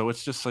too. So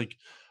it's just like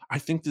I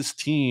think this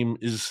team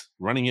is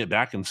running it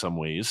back in some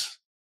ways,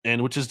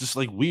 and which is just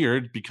like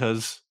weird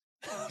because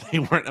they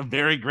weren't a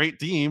very great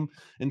team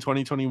in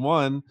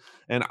 2021.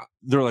 And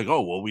they're like, oh,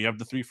 well, we have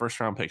the 3 first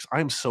round picks.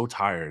 I'm so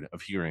tired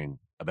of hearing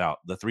about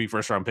the 3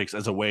 first round picks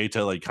as a way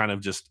to like kind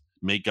of just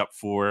make up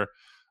for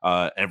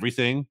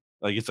everything.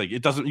 Like it's like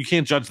it doesn't you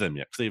can't judge them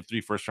yet because they have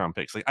 3 first round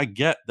picks. Like I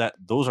get that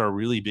those are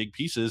really big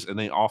pieces and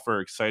they offer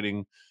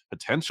exciting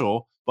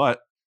potential, but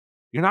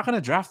you're not going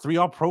to draft 3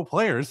 all-pro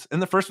players in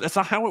the first. That's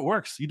not how it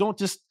works. You don't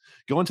just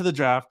go into the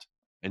draft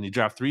and you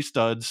draft 3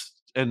 studs.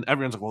 And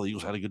everyone's like, "Well, the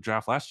Eagles had a good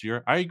draft last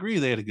year." I agree,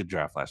 they had a good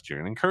draft last year,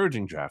 an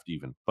encouraging draft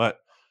even. But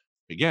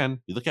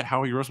again, you look at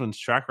Howie Roseman's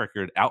track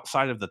record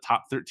outside of the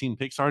top 13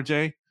 picks.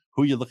 RJ,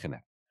 who are you looking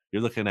at?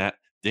 You're looking at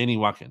Danny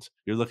Watkins.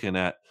 You're looking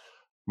at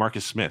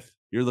Marcus Smith.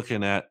 You're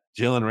looking at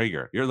Jalen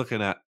Rager. You're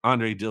looking at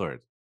Andre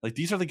Dillard. Like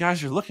these are the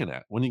guys you're looking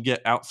at when you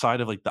get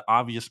outside of like the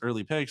obvious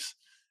early picks.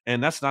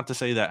 And that's not to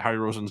say that Harry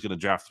Rosen's going to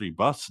draft 3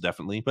 busts,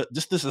 definitely, but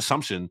just this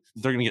assumption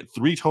that they're going to get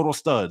 3 total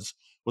studs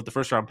with the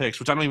first round picks,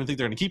 which I don't even think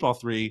they're going to keep all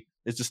 3.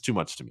 It's just too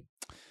much to me.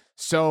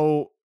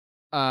 So,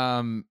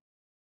 I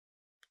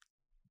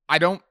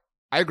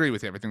agree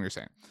with everything you're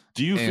saying.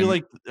 Do you feel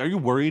like, are you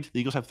worried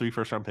the Eagles have 3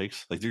 first round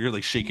picks? Like you're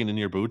like shaking in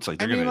your boots? Like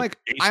they're going to like,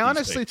 I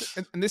honestly,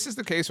 and this is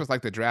the case with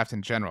like the draft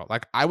in general.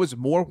 Like I was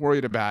more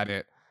worried about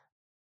it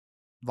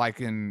like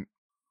in,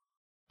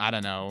 I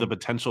don't know, the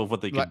potential of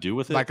what they could do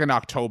with it. Like in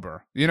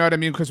October, you know what I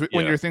mean? Because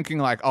when you're thinking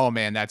like, oh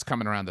man, that's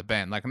coming around the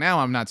bend. Like now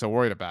I'm not so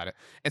worried about it.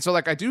 And so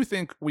like, I do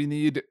think we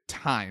need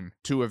time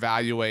to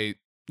evaluate,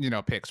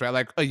 picks, right?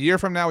 Like a year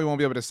from now, we won't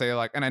be able to say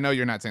like, and I know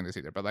you're not saying this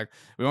either, but like,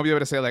 we won't be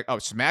able to say like, oh,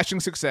 smashing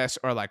success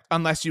or like,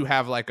 unless you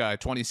have like a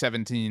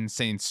 2017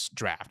 Saints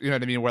draft, you know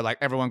what I mean? Where like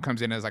everyone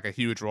comes in as like a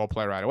huge role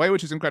player right away,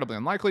 which is incredibly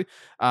unlikely.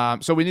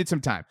 So we need some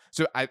time.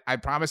 So I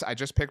promise I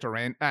just picked a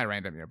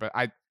random year, but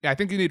I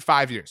think you need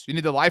 5 years. You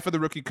need the life of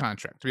the rookie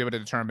contract to be able to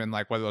determine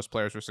like whether those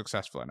players were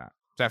successful or not.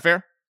 Is that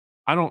fair?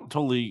 I don't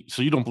totally.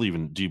 So you don't believe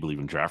in? Do you believe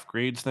in draft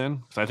grades then?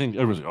 Because I think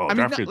everyone's like, oh,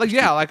 draft grades.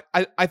 Like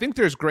like I think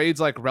there's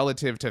grades like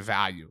relative to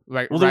value,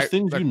 right? Well, there's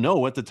things like,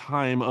 at the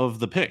time of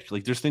the pick.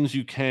 Like there's things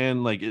you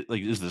can like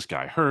is this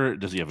guy hurt?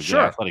 Does he have a good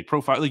athletic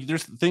profile? Like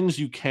there's things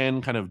you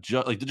can kind of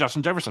like the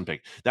Justin Jefferson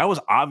pick. That was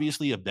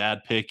obviously a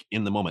bad pick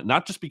in the moment,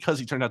 not just because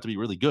he turned out to be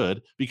really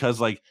good, because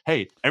like,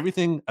 hey,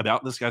 everything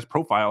about this guy's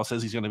profile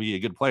says he's going to be a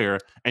good player,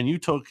 and you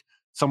took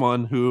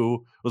someone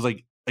who was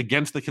like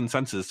against the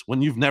consensus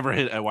when you've never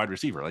hit a wide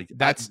receiver. Like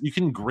that's you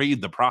can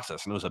grade the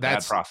process, and it was a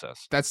bad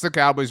process. That's the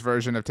Cowboys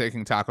version of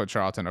taking Taco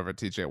Charlton over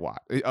TJ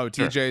Watt. Oh,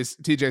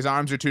 TJ's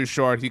arms are too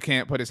short. He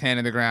can't put his hand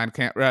in the ground,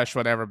 can't rush,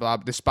 whatever, blah.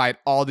 Despite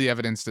all the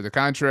evidence to the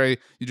contrary,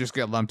 you just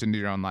get lumped into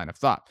your own line of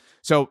thought.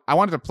 So I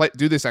wanted to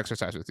do this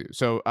exercise with you.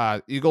 So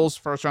Eagles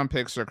first round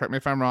picks are, correct me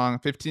if I'm wrong,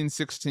 15,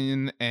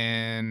 16,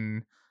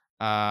 and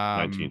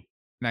 19.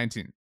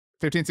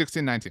 15,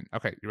 16, 19.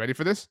 Okay, you ready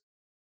for this?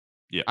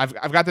 Yeah,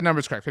 I've got the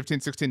numbers correct.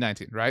 15, 16,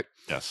 19, right?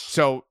 Yes.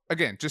 So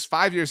again, just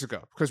 5 years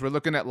ago, because we're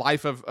looking at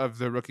life of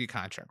the rookie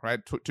contract, right?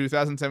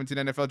 2017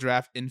 NFL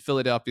draft in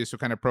Philadelphia, so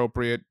kind of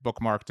appropriate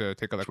bookmark to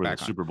take a look back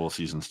on. Super Bowl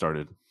season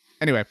started.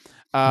 Anyway,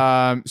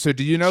 so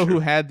do you know who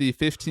had the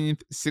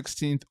 15th,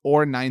 16th,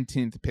 or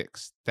 19th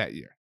picks that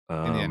year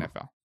in the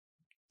NFL?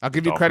 I'll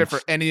give you credit for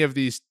any of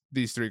these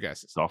 3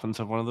 guesses. Dolphins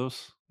have one of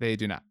those? They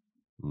do not.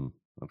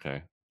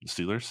 Okay. The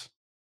Steelers?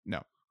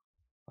 No.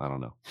 I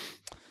don't know.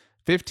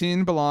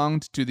 15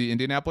 belonged to the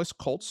Indianapolis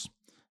Colts,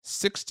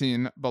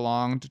 16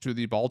 belonged to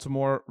the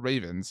Baltimore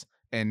Ravens,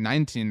 and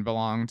 19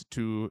 belonged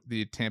to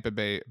the Tampa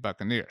Bay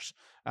Buccaneers.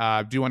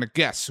 Do you want to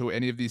guess who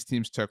any of these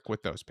teams took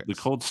with those picks?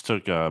 The Colts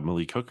took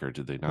Malik Hooker,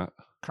 did they not?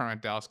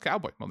 Current Dallas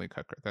Cowboy, Malik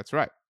Hooker. That's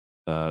right.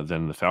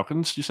 Then the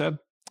Falcons, you said?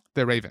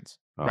 The Ravens.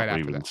 Right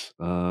Ravens.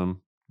 After that.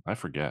 I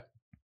forget.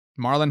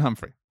 Marlon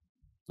Humphrey.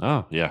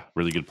 Oh, yeah.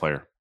 Really good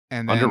player.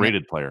 And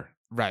underrated player.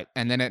 Right.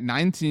 And then at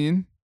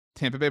 19,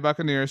 Tampa Bay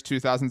Buccaneers,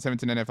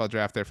 2017 NFL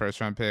draft, their first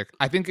round pick.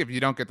 I think if you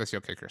don't get this,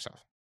 you'll kick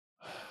yourself.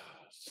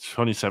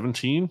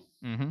 2017?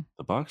 Mm-hmm.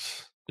 The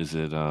Bucs? Is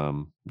it,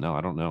 no,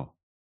 I don't know.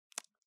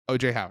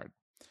 OJ Howard.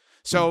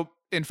 So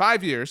in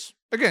 5 years,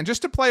 again,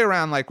 just to play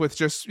around like with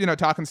just,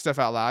 talking stuff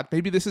out loud,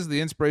 maybe this is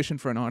the inspiration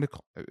for an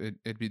article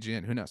at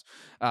BGN, who knows?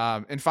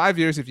 In 5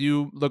 years, if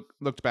you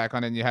looked back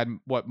on it and you had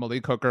what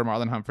Malik Hooker,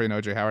 Marlon Humphrey, and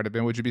OJ Howard have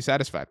been, would you be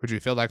satisfied? Would you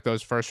feel like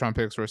those first round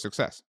picks were a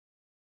success?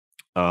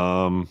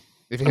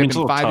 If it had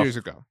been 5 years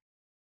ago.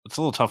 It's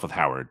a little tough with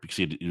Howard because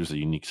he was a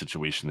unique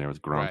situation there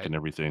with Gronk and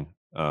everything.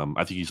 I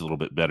think he's a little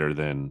bit better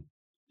than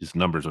his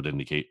numbers would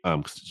indicate.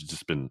 Because he's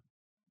just been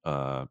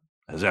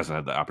hasn't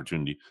had the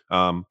opportunity.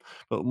 But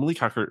Malik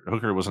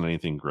Hooker wasn't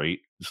anything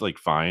great. It's like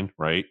fine,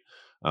 right?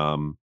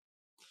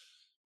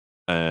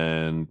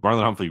 And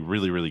Marlon Humphrey,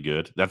 really, really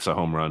good. That's a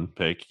home run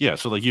pick. Yeah.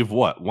 So like you have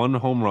what? 1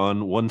 home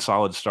run, 1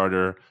 solid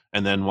starter,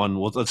 and then 1.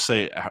 Well, let's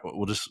say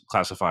we'll just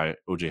classify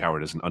OJ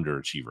Howard as an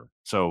underachiever.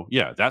 So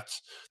yeah,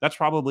 that's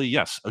probably,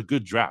 yes, a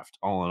good draft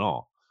all in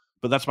all.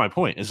 But that's my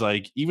point, is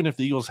like even if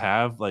the Eagles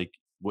have like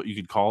what you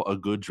could call a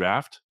good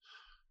draft.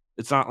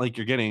 It's not like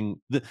you're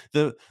getting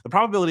the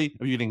probability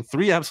of you getting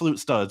 3 absolute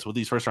studs with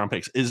these first round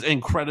picks is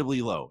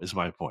incredibly low, is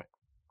my point.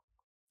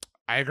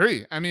 I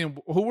agree. I mean,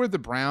 who were the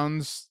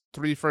Browns'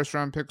 3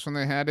 first-round picks when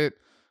they had it?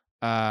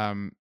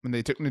 When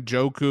they took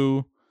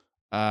Njoku,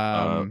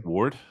 um,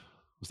 Ward,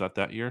 was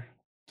that year?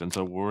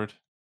 Denzel Ward,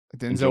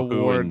 Denzel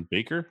Njoku, Ward. and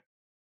Baker?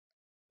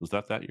 Was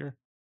that year?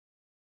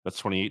 That's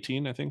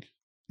 2018, I think.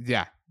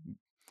 Yeah.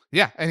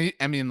 Yeah, and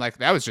I mean, like,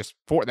 that was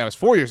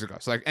 4 years ago.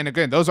 So, like, and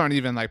again, those aren't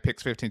even, like,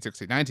 picks 15,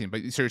 16, 19.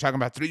 But so you're talking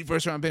about 3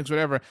 first-round picks,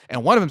 whatever,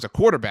 and one of them's a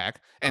quarterback,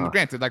 and Uh,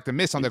 granted, like, the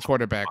miss on the he's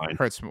quarterback fine.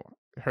 hurts Well,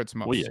 yeah,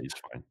 most. he's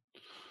fine.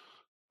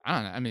 I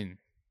don't know, I mean,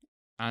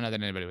 I don't know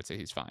that anybody would say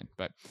he's fine,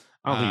 but,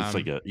 I don't think it's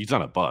like he's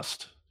not a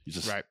bust. He's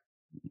just right.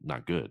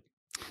 not good.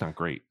 Not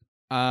great.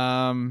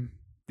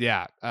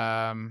 Yeah.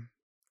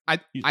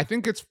 He's I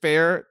think it's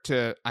fair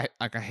to I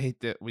hate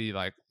that we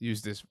like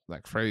use this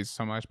like phrase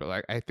so much, but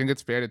like I think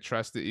it's fair to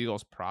trust the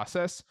Eagles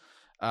process.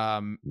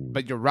 mm,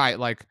 But you're right.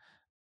 Like,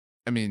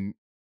 I mean,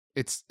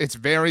 it's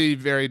very,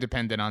 very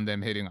dependent on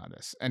them hitting on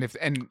this. And if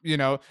and you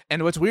know,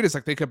 and what's weird is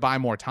like they could buy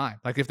more time.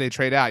 Like if they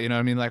trade out, you know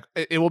what I mean? Like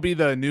it will be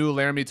the new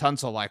Laramie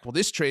Tunsil, like, well,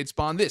 this trade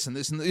spawned this and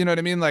you know what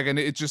I mean? Like, and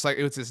it's just like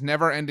it's this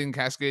never ending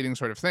cascading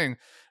sort of thing.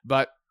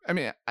 But I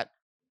mean,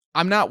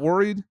 I'm not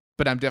worried,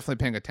 but I'm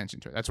definitely paying attention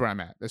to it. That's where I'm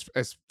at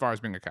as far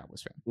as being a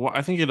Cowboys fan. well,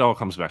 I think it all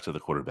comes back to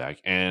the quarterback.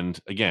 And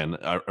again,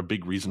 a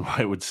big reason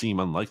why it would seem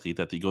unlikely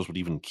that the Eagles would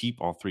even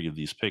keep all 3 of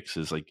these picks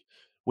is like,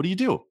 what do you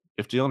do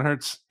if Jalen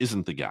Hurts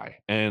isn't the guy?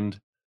 And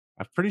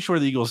I'm pretty sure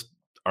the Eagles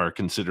are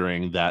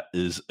considering that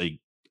is a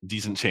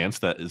decent chance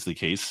that is the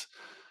case,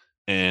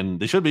 and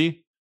they should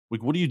be.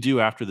 Like, what do you do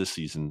after this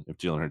season if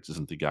Jalen Hurts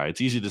isn't the guy? It's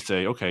easy to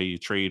say, okay, you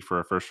trade for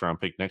a first round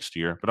pick next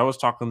year. But I was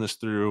talking this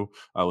through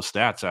with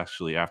stats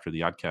actually after the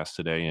oddcast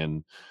today,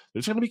 and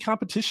there's going to be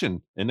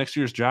competition in next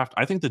year's draft.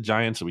 I think the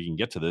Giants, and we can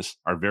get to this,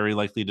 are very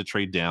likely to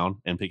trade down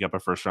and pick up a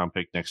first round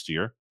pick next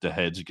year to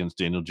hedge against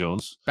Daniel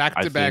Jones. Back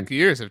I to back think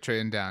years of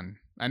trading down.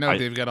 I know I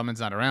Dave Gettleman's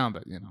not around,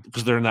 but you know.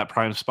 because they're in that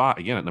prime spot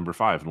again at number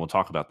 5, and we'll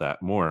talk about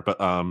that more. But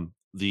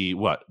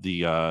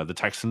the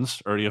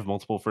Texans already have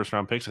multiple first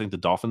round picks. I think the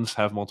Dolphins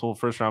have multiple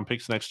first round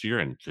picks next year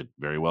and could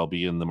very well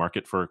be in the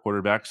market for a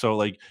quarterback. So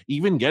like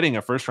even getting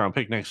a first round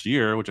pick next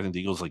year, which I think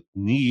the Eagles like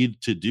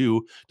need to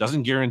do,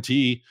 doesn't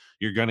guarantee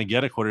you're going to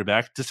get a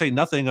quarterback. To say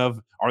nothing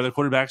of, are the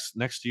quarterbacks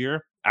next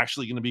year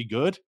actually going to be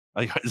good?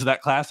 Like, is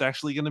that class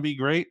actually going to be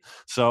great?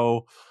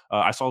 So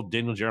I saw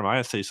Daniel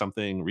Jeremiah say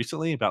something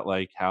recently about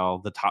like how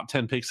the top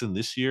 10 picks in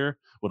this year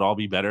would all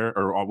be better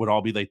or would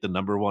all be like the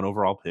number 1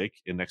 overall pick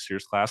in next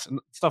year's class. And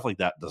stuff like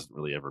that doesn't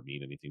really ever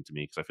mean anything to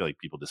me because I feel like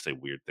people just say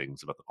weird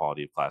things about the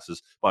quality of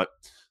classes. But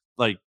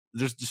like,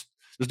 there's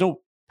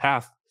no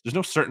path, there's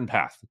no certain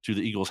path to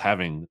the Eagles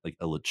having like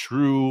a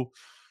true,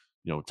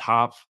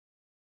 top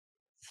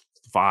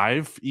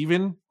 5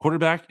 even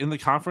quarterback in the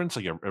conference,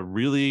 like a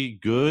really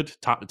good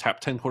top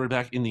 10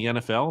 quarterback in the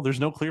NFL.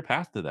 There's no clear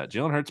path to that.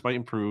 Jalen Hurts might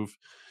improve,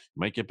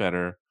 might get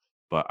better,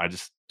 but I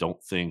just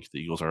don't think the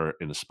Eagles are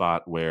in a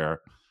spot where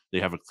they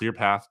have a clear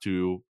path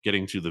to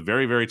getting to the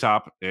very, very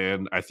top.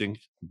 And I think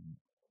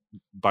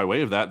by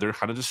way of that, they're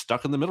kind of just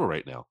stuck in the middle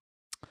right now.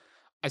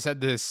 I said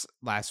this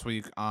last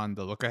week on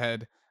the look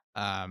ahead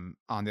on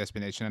the SB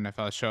Nation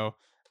NFL show.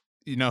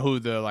 You know who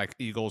the like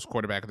Eagles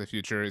quarterback of the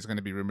future is going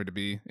to be rumored to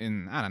be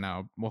in, I don't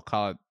know, we'll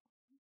call it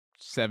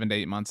 7 to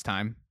 8 months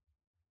time.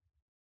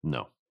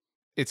 No.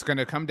 It's going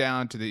to come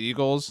down to the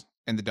Eagles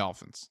and the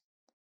Dolphins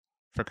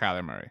for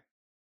Kyler Murray.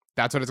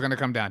 That's what it's going to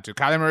come down to.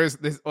 Kyler Murray's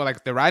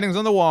like the writing's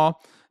on the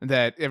wall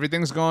that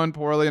everything's going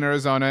poorly in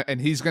Arizona, and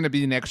he's going to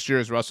be next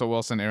year's Russell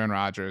Wilson, Aaron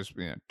Rodgers,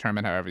 term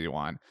it however you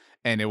want.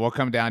 And it will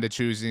come down to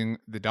choosing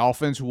the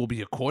Dolphins, who will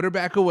be a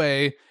quarterback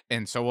away,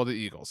 and so will the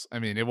Eagles. I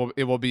mean, it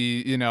will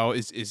be,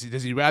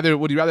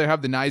 would he rather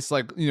have the nice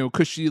like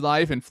cushy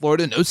life in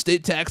Florida, no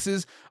state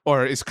taxes,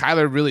 or is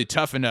Kyler really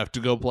tough enough to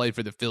go play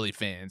for the Philly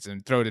fans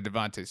and throw to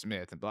Devontae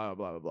Smith and blah blah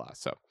blah blah blah.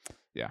 So,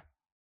 yeah,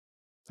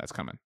 that's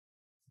coming.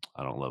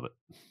 I don't love it.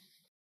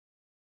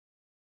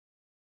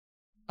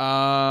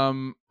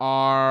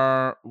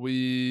 Are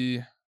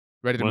we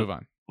ready to move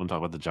on? Want to talk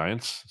about the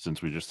Giants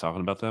since we were just talking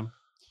about them?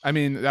 I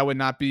mean, that would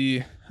not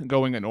be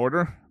going in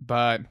order,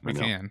 but we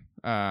can.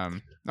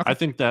 Okay. I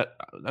think that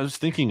I was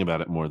thinking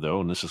about it more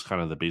though, and this is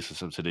kind of the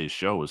basis of today's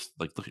show is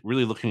like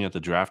really looking at the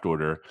draft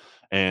order,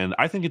 and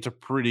I think it's a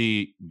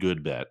pretty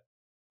good bet.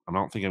 I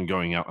don't think I'm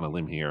going out on a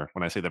limb here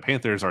when I say the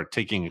Panthers are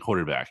taking a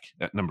quarterback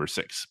at number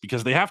 6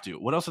 because they have to.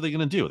 What else are they going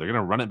to do? They're going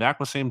to run it back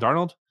with Sam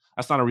Darnold?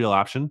 That's not a real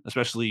option,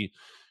 especially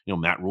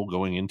Matt Rule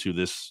going into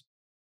this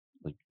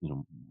like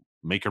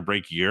make or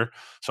break year.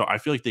 So I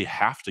feel like they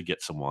have to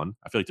get someone.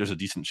 I feel like there's a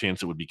decent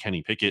chance it would be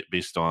Kenny Pickett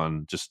based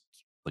on just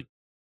like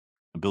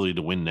ability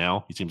to win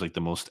now. He seems like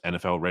the most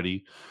NFL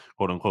ready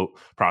quote unquote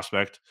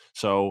prospect.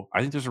 So I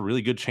think there's a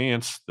really good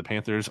chance the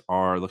Panthers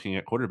are looking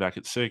at quarterback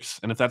at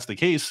 6. And if that's the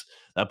case,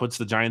 that puts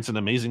the Giants in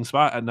an amazing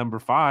spot at number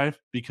 5,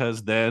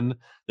 because then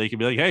they can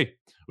be like, hey,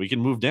 we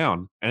can move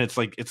down. And it's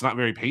like, it's not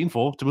very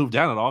painful to move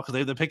down at all because they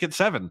have the pick at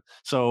 7.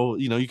 So,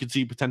 you could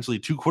see potentially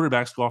 2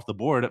 quarterbacks go off the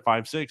board at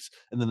 5, 6.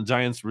 And then the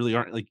Giants really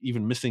aren't like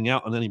even missing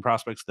out on any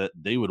prospects that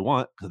they would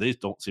want, because they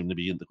don't seem to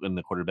be in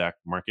the quarterback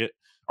market,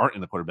 aren't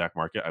in the quarterback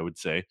market, I would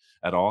say,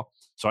 at all.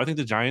 So I think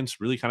the Giants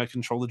really kind of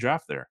control the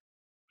draft there.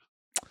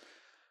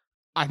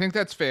 I think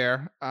that's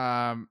fair.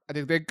 I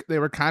think they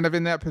were kind of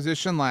in that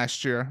position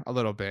last year a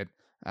little bit.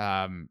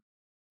 Um,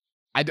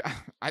 I d-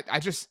 I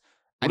just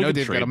I What a know good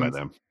Dave trade by Gettleman's.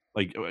 them.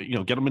 Like,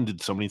 Gettleman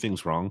did so many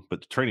things wrong,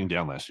 but trading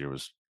down last year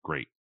was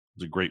great. It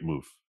was a great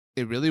move.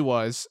 It really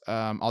was.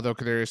 Although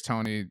Kadarius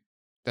Toney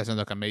doesn't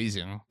look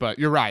amazing, but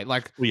you're right.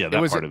 Like Well, yeah, it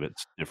that was part of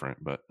it's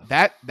different, but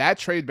that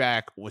trade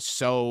back was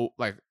so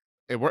like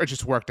it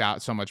just worked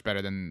out so much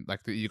better than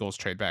like the Eagles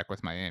trade back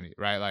with Miami,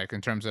 right? Like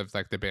in terms of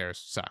like the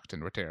Bears sucked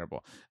and were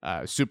terrible.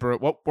 Super.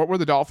 What were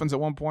the Dolphins at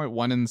one point?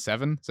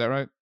 1-7. Is that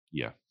right?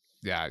 yeah.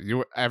 Yeah,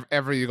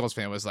 every Eagles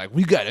fan was like,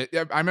 "We got it."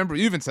 I remember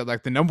you even said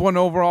like the number one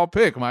overall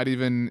pick might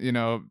even,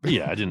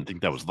 Yeah, I didn't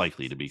think that was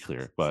likely, to be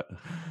clear, but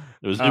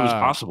it was uh,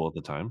 possible at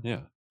the time. Yeah.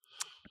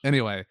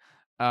 anyway,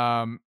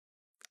 um,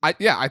 I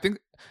think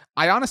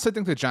I honestly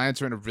think the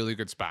Giants are in a really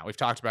good spot. We've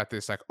talked about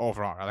this like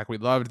overall. Right? Like we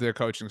loved their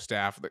coaching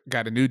staff.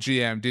 Got a new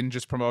GM. Didn't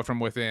just promote from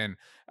within.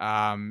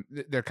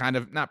 They're kind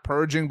of not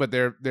purging, but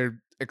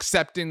they're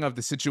accepting of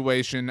the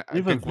situation. They I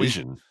have a think we.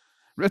 vision.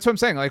 That's what I'm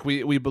saying. Like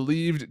we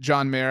believed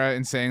John Mara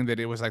in saying that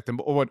it was like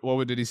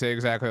what did he say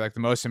exactly? Like the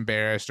most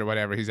embarrassed or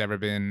whatever he's ever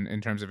been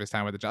in terms of his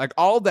time with the Giants. Like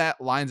all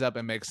that lines up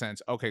and makes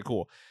sense. Okay,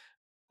 cool.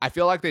 I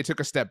feel like they took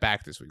a step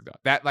back this week though.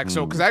 That like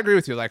so because Mm. I agree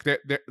with you. Like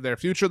their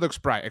future looks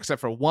bright except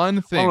for one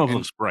I don't know thing. if it And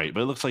looks bright,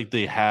 but it looks like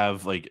they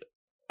have like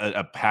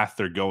a path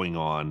they're going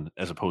on,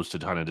 as opposed to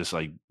kind of just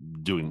like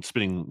doing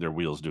spinning their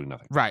wheels, doing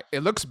nothing. right,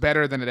 it looks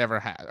better than it ever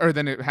has or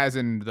than it has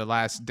in the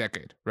last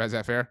decade. Right? Is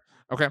that fair?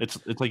 Okay. It's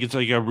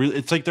like a real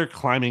it's like they're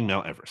climbing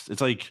Mount Everest. It's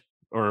like,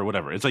 or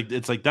whatever. It's like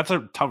that's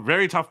a tough,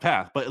 very tough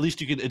path, but at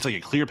least you can. It's like a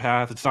clear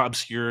path. It's not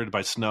obscured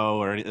by snow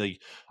or anything.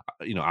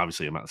 Like,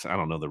 obviously, I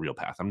don't know the real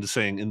path. I'm just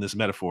saying, in this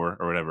metaphor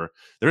or whatever,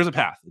 there is a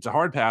path. It's a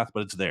hard path,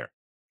 but it's there.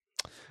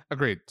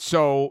 Agreed.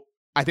 So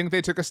I think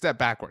they took a step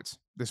backwards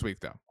this week,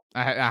 though.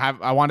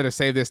 I wanted to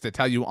say this to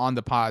tell you on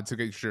the pod to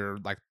get your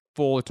like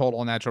full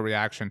total natural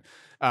reaction.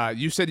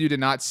 You said you did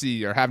not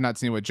see or have not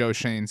seen what Joe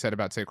Shane said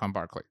about Saquon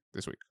Barkley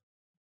this week.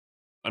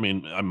 I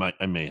mean, I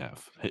may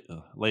have.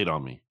 Lay it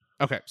on me.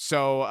 Okay,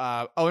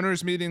 so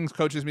owners meetings,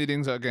 coaches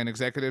meetings, again,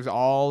 executives,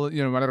 all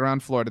running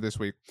around Florida this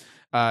week.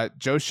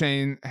 Joe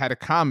Shane had a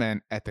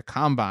comment at the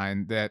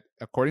combine that,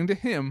 according to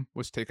him,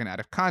 was taken out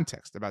of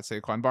context about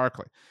Saquon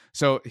Barkley.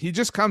 So he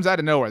just comes out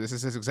of nowhere. This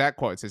is his exact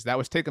quote. It says that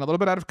was taken a little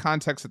bit out of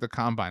context at the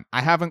combine.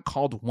 I haven't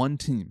called one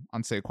team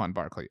on Saquon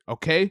Barkley.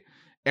 Okay,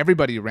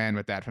 everybody ran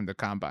with that from the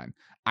combine.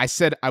 I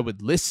said I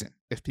would listen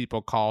if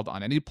people called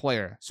on any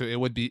player, so it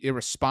would be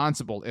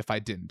irresponsible if I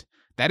didn't.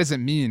 That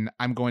doesn't mean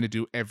I'm going to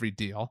do every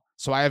deal.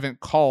 So I haven't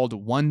called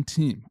one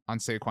team on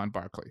Saquon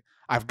Barkley.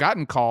 I've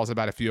gotten calls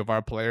about a few of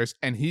our players,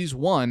 and he's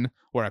one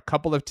where a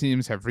couple of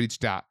teams have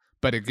reached out.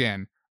 But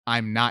again,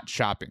 I'm not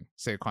shopping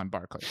Saquon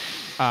Barkley.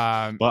 But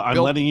I'm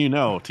Bill letting you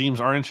know, teams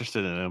are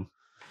interested in him.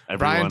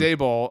 Brian Everyone.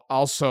 Dable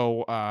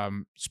also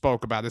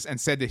spoke about this and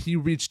said that he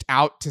reached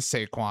out to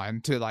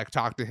Saquon to like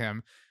talk to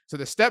him. So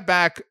the step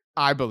back,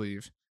 I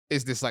believe,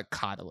 is this like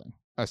coddling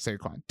of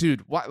Saquon.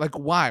 Dude, why? Like,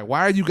 why?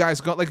 Why are you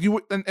guys going? Like,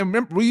 and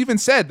remember, we even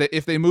said that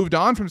if they moved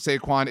on from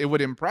Saquon, it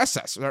would impress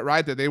us,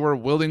 right? That they were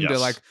willing to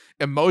like Yes.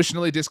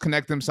 emotionally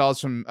disconnect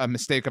themselves from a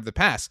mistake of the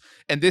past.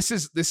 And this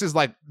is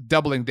like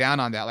doubling down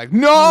on that. Like,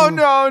 no, Mm.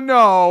 no,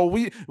 no,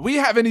 we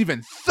haven't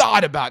even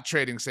thought about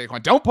trading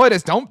Saquon. Don't put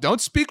us. Don't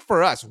speak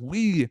for us.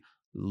 We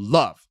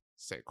love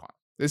Saquon.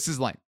 This is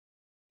lame.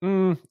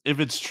 If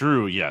it's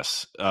true,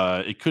 yes.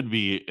 It could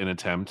be an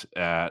attempt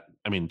at.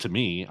 I mean, to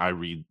me, I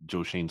read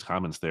Joe Shane's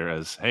comments there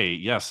as, "Hey,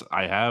 yes,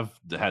 I have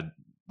had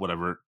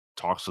whatever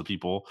talks with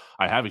people.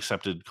 I have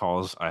accepted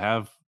calls. I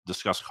have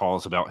discussed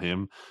calls about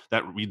him."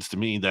 That reads to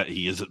me that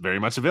he is very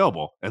much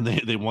available, and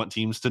they want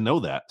teams to know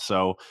that.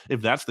 So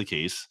if that's the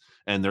case,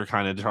 and they're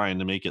kind of trying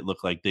to make it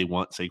look like they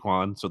want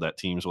Saquon, so that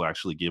teams will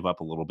actually give up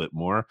a little bit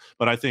more.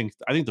 But I think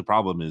the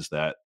problem is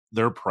that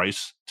their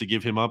price to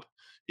give him up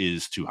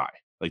is too high.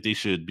 Like, they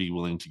should be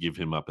willing to give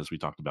him up, as we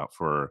talked about,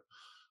 for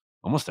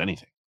almost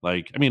anything.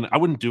 Like, I mean, I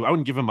wouldn't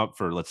give him up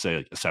for, let's say,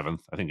 like a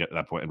seventh. I think at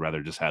that point I'd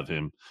rather just have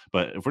him.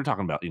 But if we're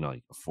talking about,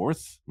 like a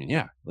fourth, I mean,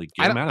 yeah, like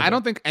get him out of I there.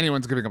 don't think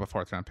anyone's giving up a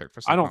fourth round pick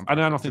for I don't Saquon I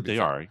Barkley, don't to think be they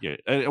fair. are.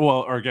 Yeah.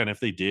 Well, or again, if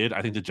they did,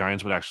 I think the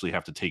Giants would actually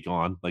have to take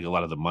on like a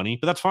lot of the money,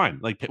 but that's fine.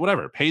 Like,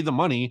 whatever, pay the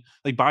money,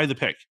 like buy the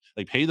pick,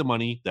 like pay the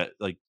money, that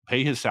like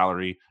pay his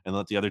salary, and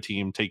let the other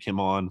team take him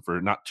on for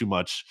not too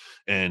much,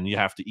 and you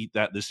have to eat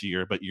that this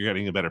year, but you're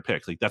getting a better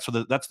pick. Like, that's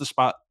the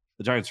spot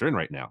the Giants are in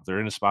right now. They're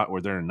in a spot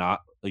where they're not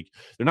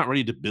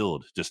ready to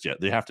build just yet.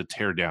 They have to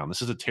tear down.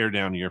 This is a tear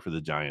down year for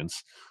the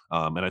Giants.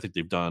 And I think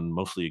they've done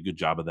mostly a good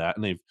job of that.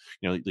 And they've,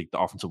 like the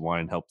offensive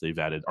line help they've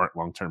added aren't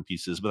long term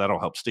pieces, but that'll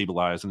help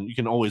stabilize. And you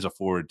can always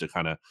afford to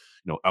kind of,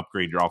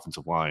 upgrade your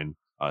offensive line,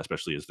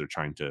 especially as they're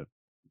trying to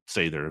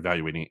say they're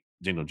evaluating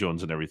Daniel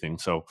Jones and everything.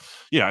 So,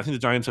 yeah, I think the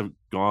Giants have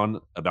gone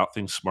about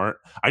things smart.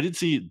 I did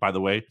see, by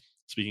the way,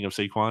 speaking of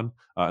Saquon,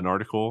 an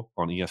article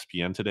on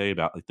ESPN today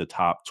about like the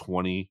top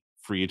 20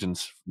 free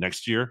agents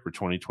next year for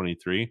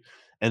 2023.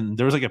 And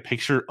there was like a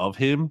picture of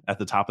him at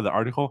the top of the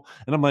article.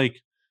 And I'm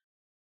like,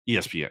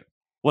 ESPN,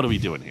 what are we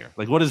doing here?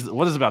 Like, what is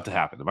about to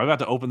happen? Am I about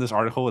to open this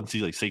article and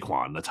see like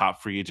Saquon, the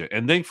top free agent?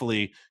 And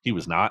thankfully, he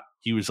was not.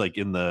 He was like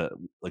in the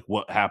like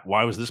what happened?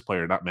 Why was this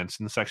player not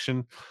mentioned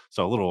section?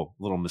 So a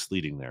little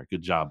misleading there.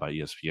 Good job by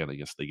ESPN. I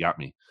guess they got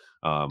me.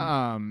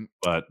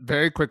 But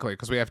very quickly,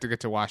 because we have to get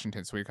to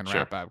Washington so we can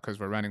sure. wrap up because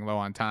we're running low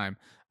on time.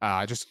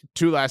 Just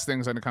two last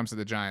things when it comes to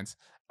the Giants.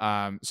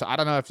 So I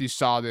don't know if you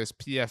saw this.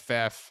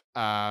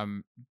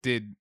 PFF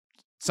did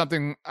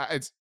something.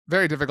 It's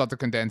very difficult to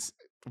condense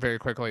very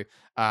quickly,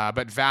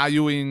 but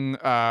valuing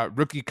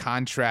rookie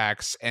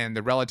contracts and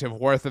the relative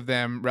worth of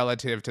them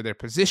relative to their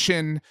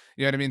position.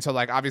 You know what I mean? So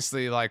like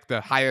obviously like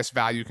the highest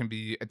value can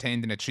be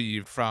attained and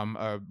achieved from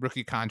a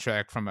rookie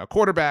contract from a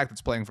quarterback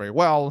that's playing very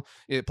well,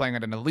 playing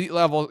at an elite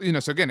level.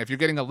 So again, if you're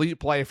getting elite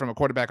play from a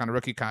quarterback on a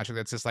rookie contract,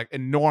 that's just like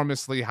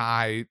enormously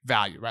high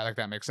value, right? Like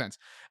that makes sense.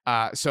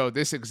 So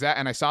this exact,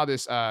 and I saw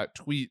this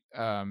tweet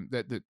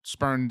that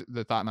spurned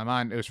the thought in my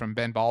mind. It was from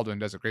Ben Baldwin,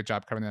 does a great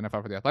job covering the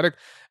NFL for The Athletic.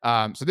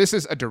 So this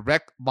is a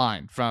direct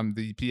line from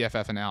the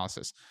PFF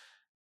analysis.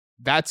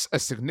 That's a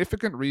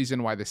significant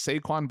reason why the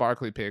Saquon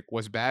Barkley pick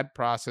was bad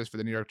process for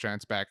the New York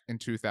Giants back in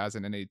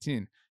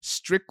 2018.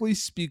 Strictly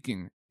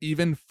speaking,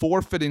 even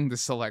forfeiting the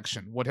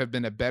selection would have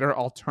been a better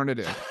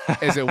alternative,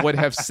 as it would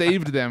have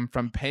saved them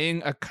from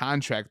paying a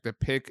contract the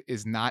pick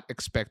is not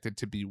expected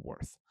to be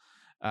worth.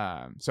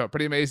 So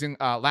pretty amazing.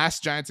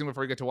 Last Giants thing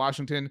before we get to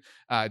Washington,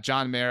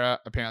 John Mara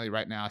apparently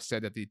right now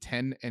said that the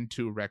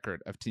 10-2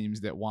 record of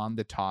teams that won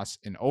the toss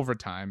in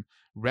overtime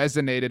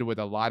resonated with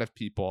a lot of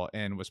people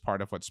and was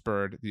part of what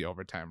spurred the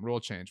overtime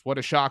rule change. What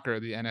a shocker.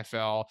 The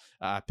NFL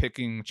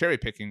cherry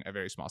picking a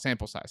very small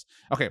sample size.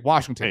 Okay,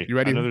 Washington, Hey, you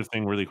ready? another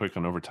thing really quick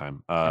on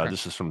overtime. Okay.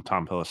 This is from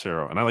Tom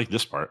Pelissero, and I like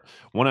this part.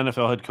 One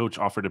NFL head coach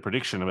offered a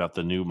prediction about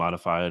the new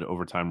modified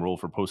overtime rule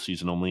for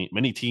postseason only.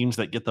 Many teams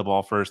that get the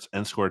ball first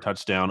and score a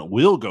touchdown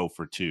will go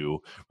for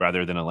two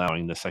rather than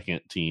allowing the second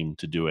team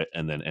to do it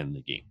and then end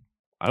the game.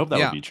 I hope that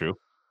would be true.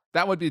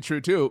 That would be true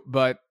too,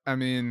 but I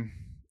mean,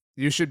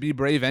 you should be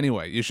brave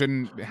anyway. You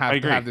shouldn't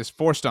have to have this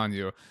forced on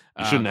you.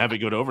 You shouldn't have it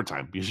go to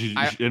overtime because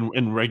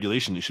in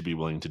regulation, you should be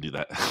willing to do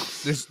that.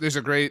 There's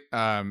a great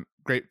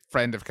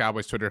friend of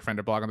Cowboys Twitter, friend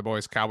of Blog on the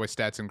Boys, Cowboy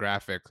Stats and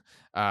Graphics,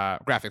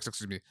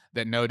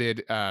 that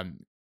noted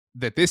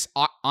that this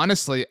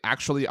honestly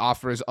actually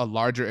offers a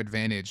larger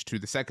advantage to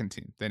the second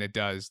team than it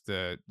does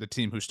the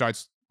team who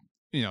starts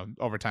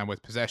overtime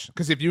with possession.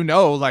 Because if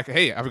like,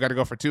 hey, I've got to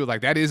go for two,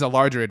 like that is a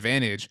larger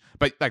advantage.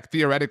 But like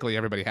theoretically,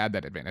 everybody had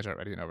that advantage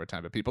already in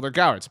overtime, but people are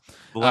cowards.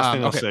 The last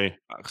thing I'll say,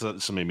 because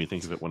this made me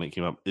think of it when it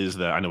came up, is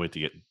that I know we have to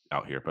get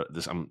out here, but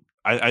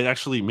I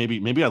actually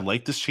maybe I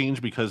like this change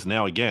because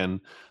now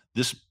again,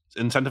 this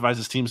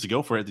incentivizes teams to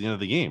go for it at the end of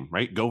the game,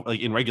 right? Go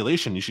like in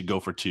regulation, you should go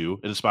for two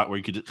in a spot where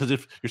you could, because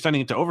if you're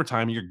sending it to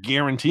overtime, you're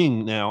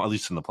guaranteeing now, at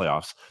least in the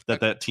playoffs,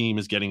 that team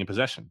is getting a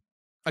possession.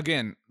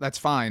 Again, that's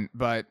fine,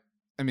 but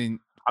I mean,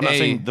 I'm not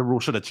saying the rule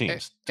should have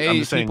changed. I'm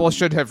just saying people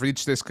should have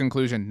reached this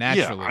conclusion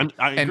naturally. Yeah,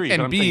 I agree.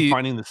 And B,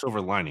 finding the silver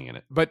lining in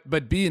it.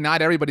 But B,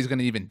 not everybody's going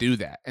to even do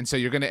that, and so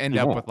you're going to end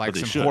up with like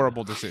some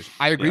horrible decisions.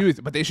 I agree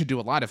with, but they should do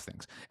a lot of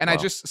things. And I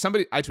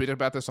tweeted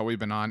about this while we've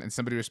been on, and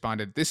somebody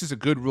responded, "This is a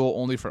good rule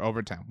only for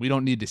overtime. We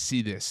don't need to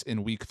see this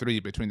in week 3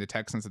 between the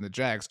Texans and the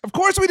Jags." Of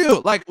course we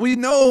do. Like we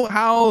know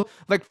how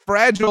like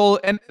fragile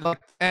and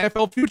like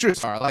NFL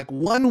futures are. Like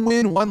one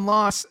win, one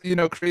loss,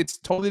 creates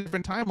totally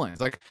different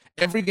timelines. Like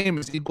every game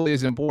is equally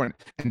as important,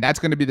 and that's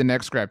going to be the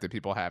next gripe that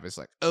people have is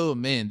like, oh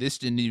man, this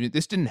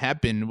didn't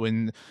happen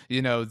when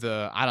the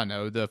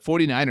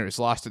 49ers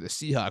lost to the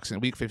Seahawks in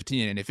week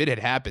 15, and if it had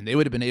happened, they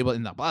would have been able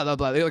in the blah blah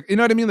blah. Like, you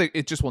know what I mean? Like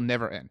it just will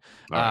never end.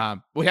 Right.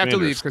 We have to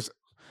leave because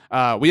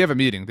we have a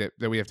meeting that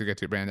we have to get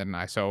to, Brandon and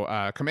I.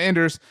 So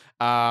Commanders,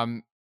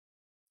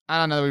 I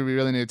don't know that we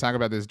really need to talk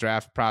about this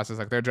draft process.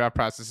 Like their draft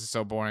process is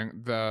so boring.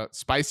 The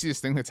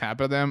spiciest thing that's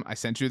happened to them, I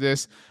sent you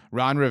this.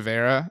 Ron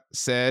Rivera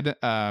said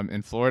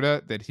in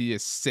Florida that he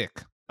is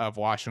sick of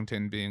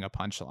Washington being a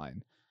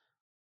punchline.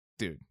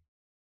 Dude.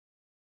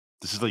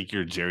 This is like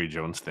your Jerry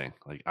Jones thing.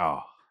 Like,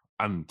 oh,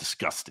 I'm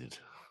disgusted.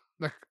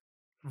 Like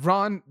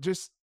Ron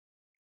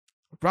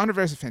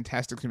Rivera's a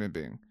fantastic human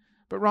being.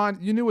 But Ron,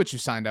 you knew what you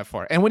signed up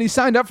for. And when he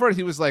signed up for it,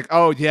 he was like,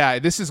 "Oh yeah,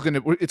 it's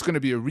gonna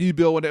be a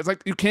rebuild." It's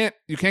like you can't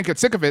get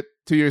sick of it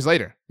 2 years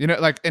later.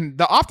 Like, and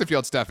the off the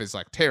field stuff is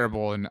like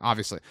terrible and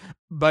obviously.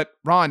 But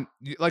Ron,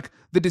 like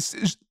the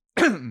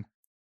decision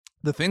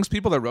the things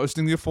people are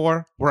roasting you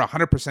for were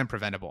 100%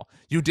 preventable.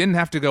 You didn't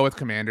have to go with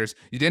Commanders.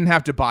 You didn't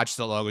have to botch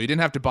the logo. You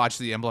didn't have to botch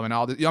the emblem and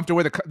all that. You don't have to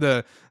wear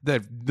the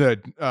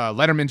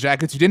Letterman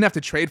jackets. You didn't have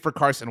to trade for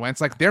Carson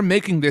Wentz. Like, they're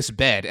making this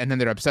bed, and then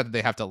they're upset that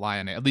they have to lie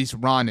on it. At least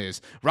Ron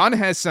is. Ron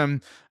has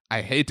some,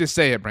 I hate to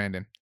say it,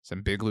 Brandon,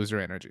 some big loser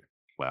energy.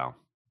 Wow.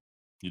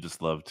 You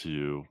just love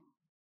to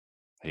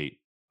hate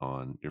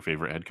on your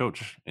favorite head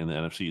coach in the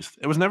NFC East.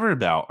 It was never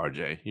about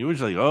RJ. You was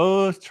like,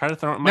 oh, try to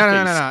throw it in my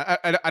face.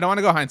 No. I don't want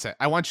to go hindsight.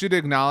 I want you to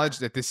acknowledge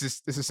that this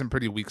is some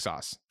pretty weak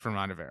sauce from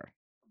Ron Rivera.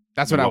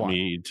 That's what I want.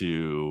 Me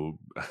to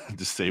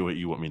just say what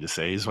you want me to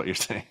say is what you're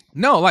saying.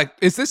 No, like,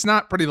 is this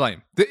not pretty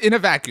lame? In a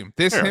vacuum,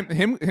 this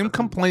him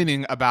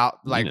complaining about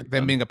like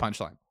them being a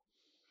punchline.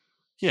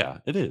 Yeah,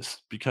 it is,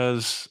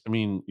 because I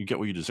mean, you get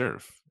what you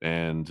deserve,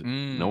 and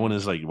no one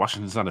is like,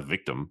 Washington's not a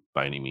victim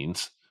by any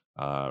means.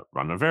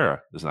 Ron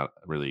Rivera is not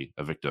really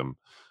a victim,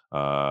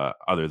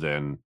 other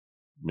than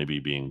maybe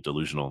being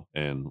delusional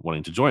and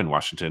wanting to join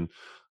Washington.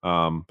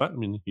 But I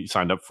mean, he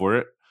signed up for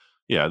it.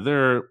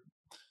 Yeah,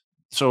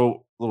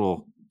 so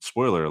little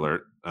spoiler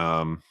alert,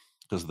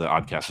 because the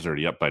Oddcast is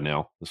already up by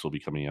now. This will be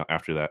coming out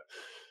after that.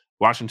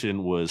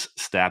 Washington was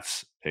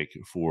stats pick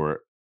for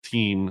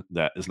team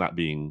that is not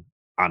being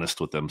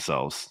honest with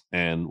themselves,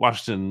 and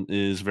Washington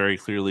is very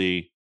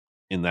clearly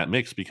in that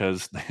mix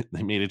because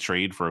they made a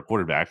trade for a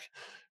quarterback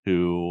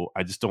who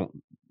I just don't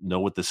know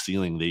what the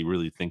ceiling they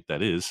really think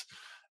that is.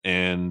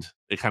 And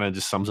it kind of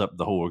just sums up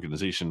the whole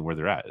organization where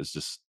they're at. It's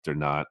just, they're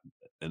not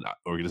an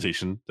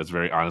organization that's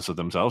very honest with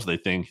themselves. They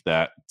think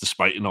that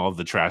despite all of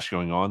the trash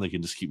going on, they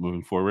can just keep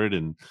moving forward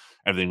and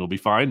everything will be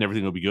fine,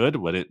 everything will be good,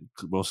 but it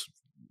most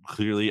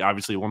clearly,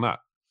 obviously, will not.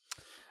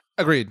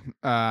 Agreed.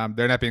 They're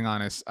not being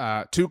honest.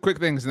 Two quick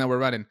things, and then we're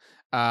running.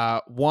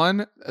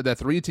 One, the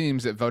three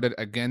teams that voted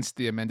against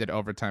the amended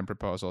overtime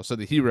proposal. So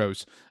the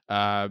heroes,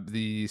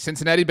 the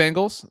Cincinnati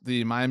Bengals,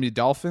 the Miami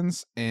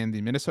Dolphins, and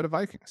the Minnesota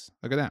Vikings.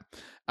 Look at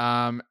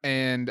that.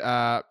 And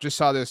just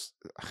saw this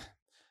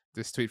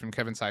tweet from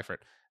Kevin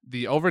Seifert.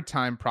 The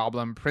overtime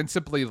problem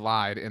principally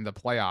lied in the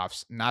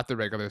playoffs, not the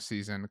regular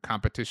season,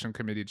 competition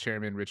committee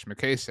chairman Rich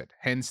McKay said.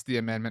 Hence the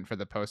amendment for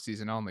the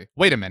postseason only.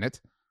 Wait a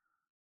minute.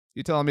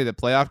 You telling me that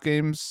playoff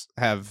games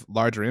have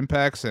larger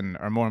impacts and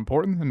are more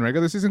important than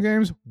regular season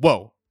games?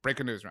 Whoa.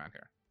 Breaking news around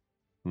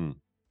here.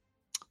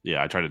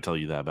 Yeah, I try to tell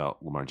you that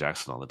about Lamar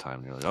Jackson all the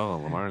time. You're like, oh,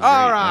 Lamar's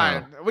all great.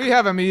 right. We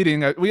have a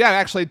meeting. We have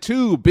actually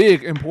two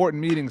big, important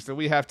meetings that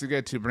we have to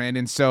get to,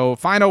 Brandon. So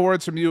final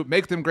words from you.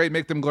 Make them great,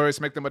 make them glorious,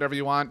 make them whatever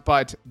you want,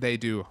 but they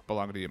do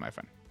belong to you, my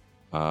friend.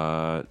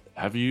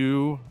 Do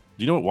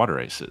you know what water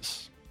ice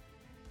is?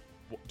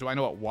 Do I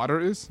know what water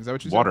is? Is that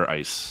what you said? Water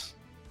ice.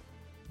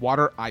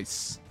 Water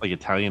ice. Like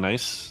Italian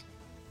ice?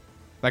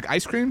 Like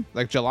ice cream?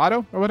 Like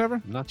gelato or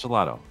whatever? Not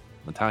gelato.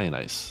 Italian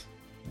ice.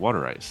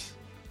 Water ice.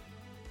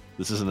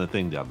 This isn't a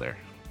thing down there.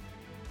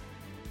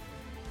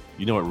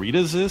 You know what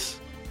Rita's is?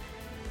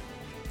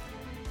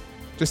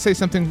 Just say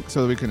something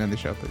so that we can end the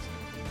show, please.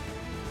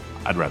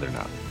 I'd rather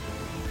not.